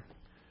Solomon.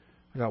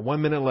 I got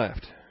 1 minute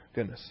left.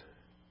 Goodness.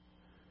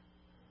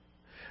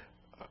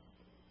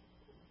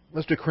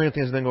 Let's do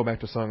Corinthians and then go back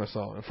to Song of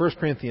Solomon. 1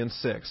 Corinthians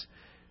 6,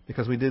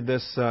 because we did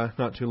this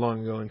not too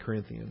long ago in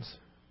Corinthians.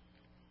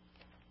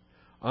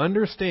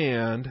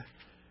 Understand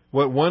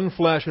what one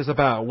flesh is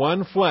about.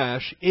 One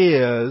flesh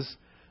is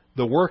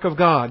the work of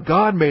God.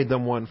 God made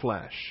them one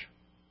flesh.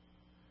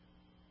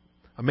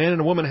 A man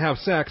and a woman have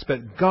sex,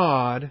 but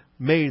God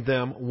made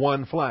them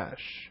one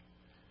flesh.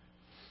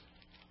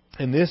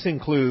 And this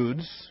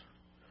includes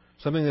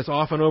something that's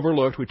often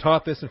overlooked. We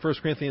taught this in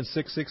 1 Corinthians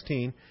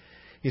 6:16.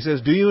 He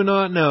says, "Do you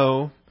not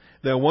know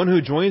that one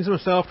who joins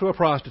himself to a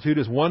prostitute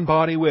is one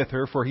body with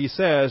her? For he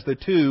says, the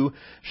two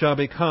shall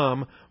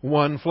become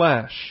one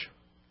flesh."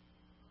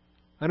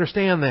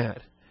 Understand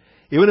that.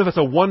 Even if it's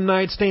a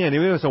one-night stand,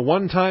 even if it's a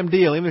one-time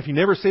deal, even if you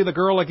never see the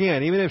girl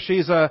again, even if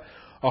she's a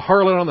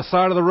harlot on the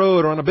side of the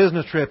road or on a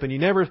business trip, and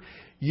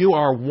you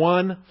are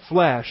one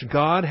flesh.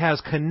 God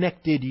has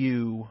connected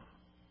you.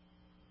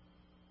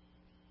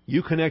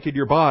 You connected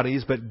your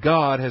bodies, but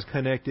God has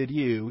connected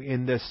you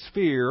in this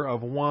sphere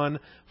of one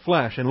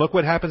flesh. And look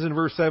what happens in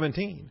verse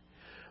 17.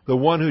 The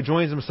one who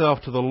joins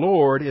himself to the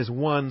Lord is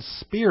one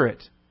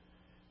spirit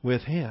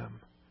with Him.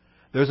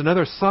 There's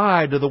another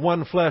side to the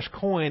one flesh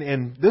coin,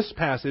 and this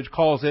passage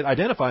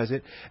identifies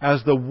it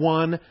as the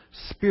one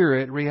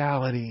spirit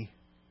reality.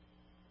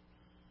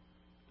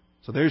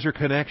 So there's your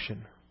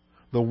connection.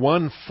 The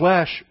one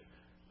flesh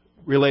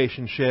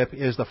relationship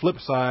is the flip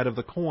side of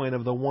the coin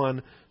of the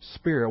one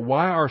Spirit.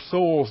 Why are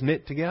souls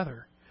knit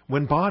together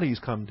when bodies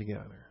come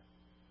together?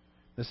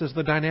 This is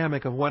the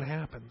dynamic of what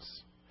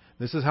happens.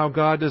 This is how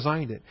God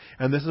designed it.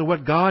 And this is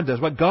what God does.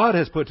 What God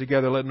has put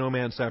together, let no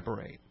man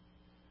separate.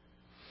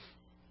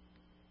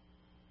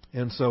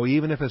 And so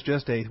even if it's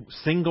just a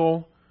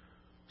single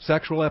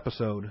sexual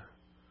episode,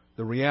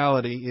 the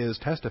reality is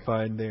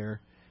testified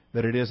there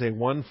that it is a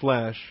one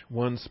flesh,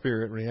 one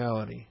Spirit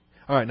reality.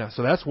 All right, now,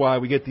 so that's why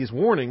we get these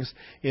warnings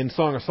in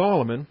Song of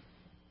Solomon,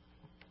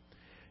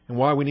 and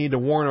why we need to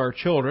warn our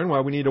children, why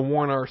we need to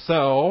warn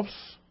ourselves.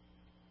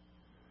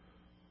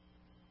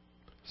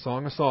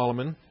 Song of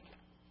Solomon.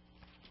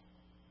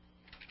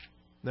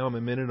 Now I'm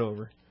a minute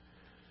over.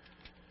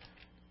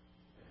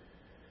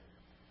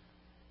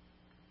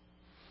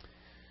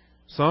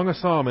 Song of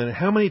Solomon.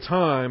 How many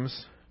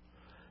times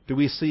do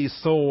we see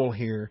soul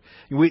here?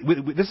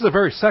 This is a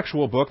very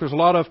sexual book. There's a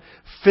lot of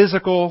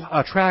physical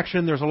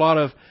attraction. There's a lot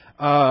of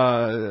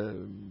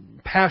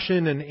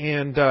passion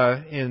and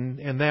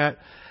that.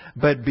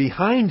 But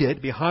behind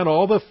it, behind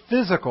all the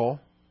physical,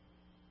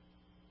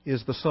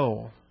 is the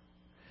soul.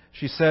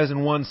 She says in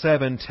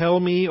 1:7, "Tell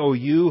me, O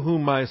you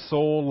whom my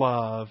soul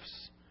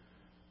loves."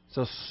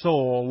 So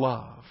soul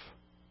love.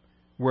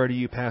 Where do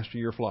you pasture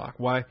your flock?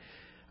 Why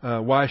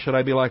should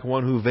I be like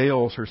one who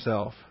veils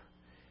herself?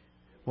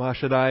 Why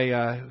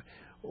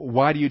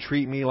do you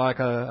treat me like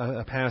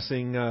a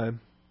passing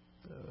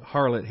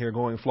harlot here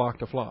going flock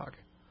to flock?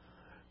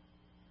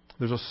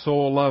 There's a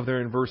soul love there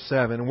in verse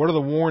 7. And what are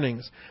the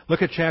warnings?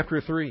 Look at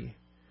chapter 3.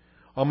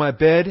 On my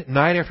bed,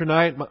 night after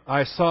night,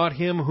 I sought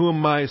him whom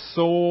my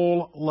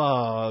soul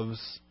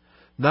loves.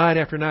 Night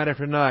after night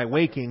after night,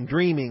 waking,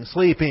 dreaming,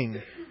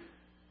 sleeping.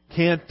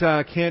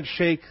 Can't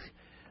shake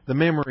the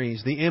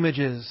memories, the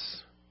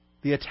images,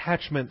 the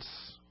attachments.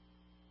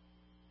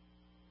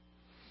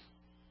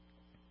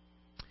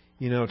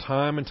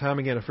 Time and time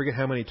again, I forget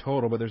how many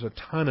total, but there's a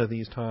ton of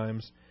these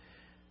times.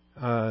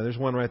 There's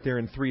one right there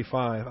in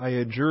 3:5. I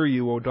adjure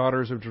you, O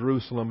daughters of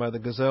Jerusalem, by the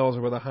gazelles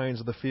or by the hinds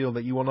of the field,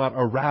 that you will not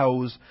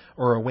arouse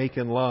or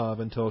awaken love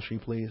until she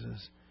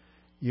pleases.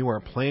 You are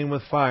playing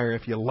with fire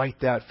if you light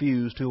that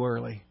fuse too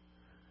early.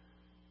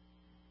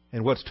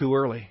 And what's too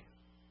early?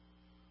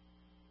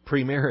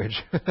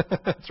 Pre-marriage.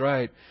 That's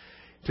right.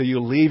 Till you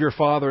leave your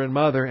father and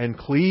mother and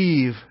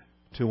cleave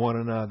to one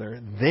another.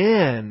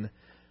 Then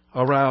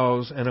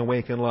arouse and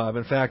awaken love.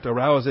 In fact,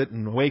 arouse it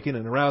and awaken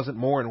and arouse it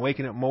more and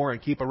awaken it more and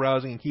keep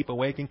arousing and keep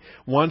awaking.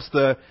 Once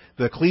the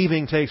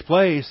cleaving takes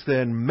place,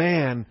 then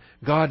man,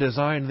 God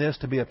designed this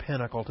to be a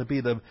pinnacle, to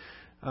be the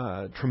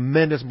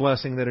tremendous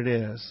blessing that it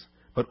is,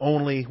 but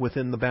only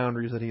within the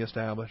boundaries that He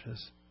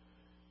establishes.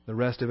 The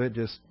rest of it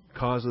just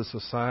causes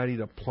society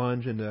to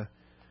plunge into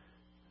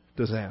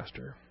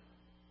disaster.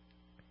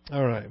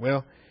 All right,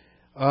 well,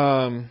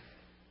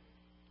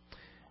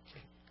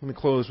 let me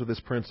close with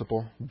this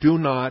principle. Do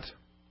not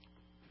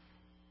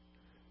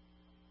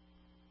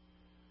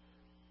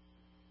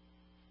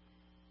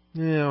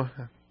save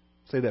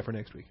that for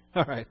next week.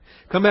 All right.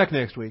 Come back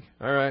next week.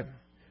 All right.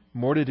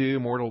 More to do,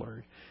 more to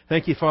learn.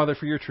 Thank you, Father,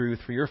 for your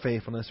truth, for your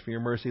faithfulness, for your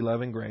mercy,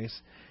 love, and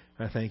grace.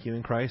 I thank you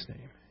in Christ's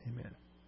name. Amen.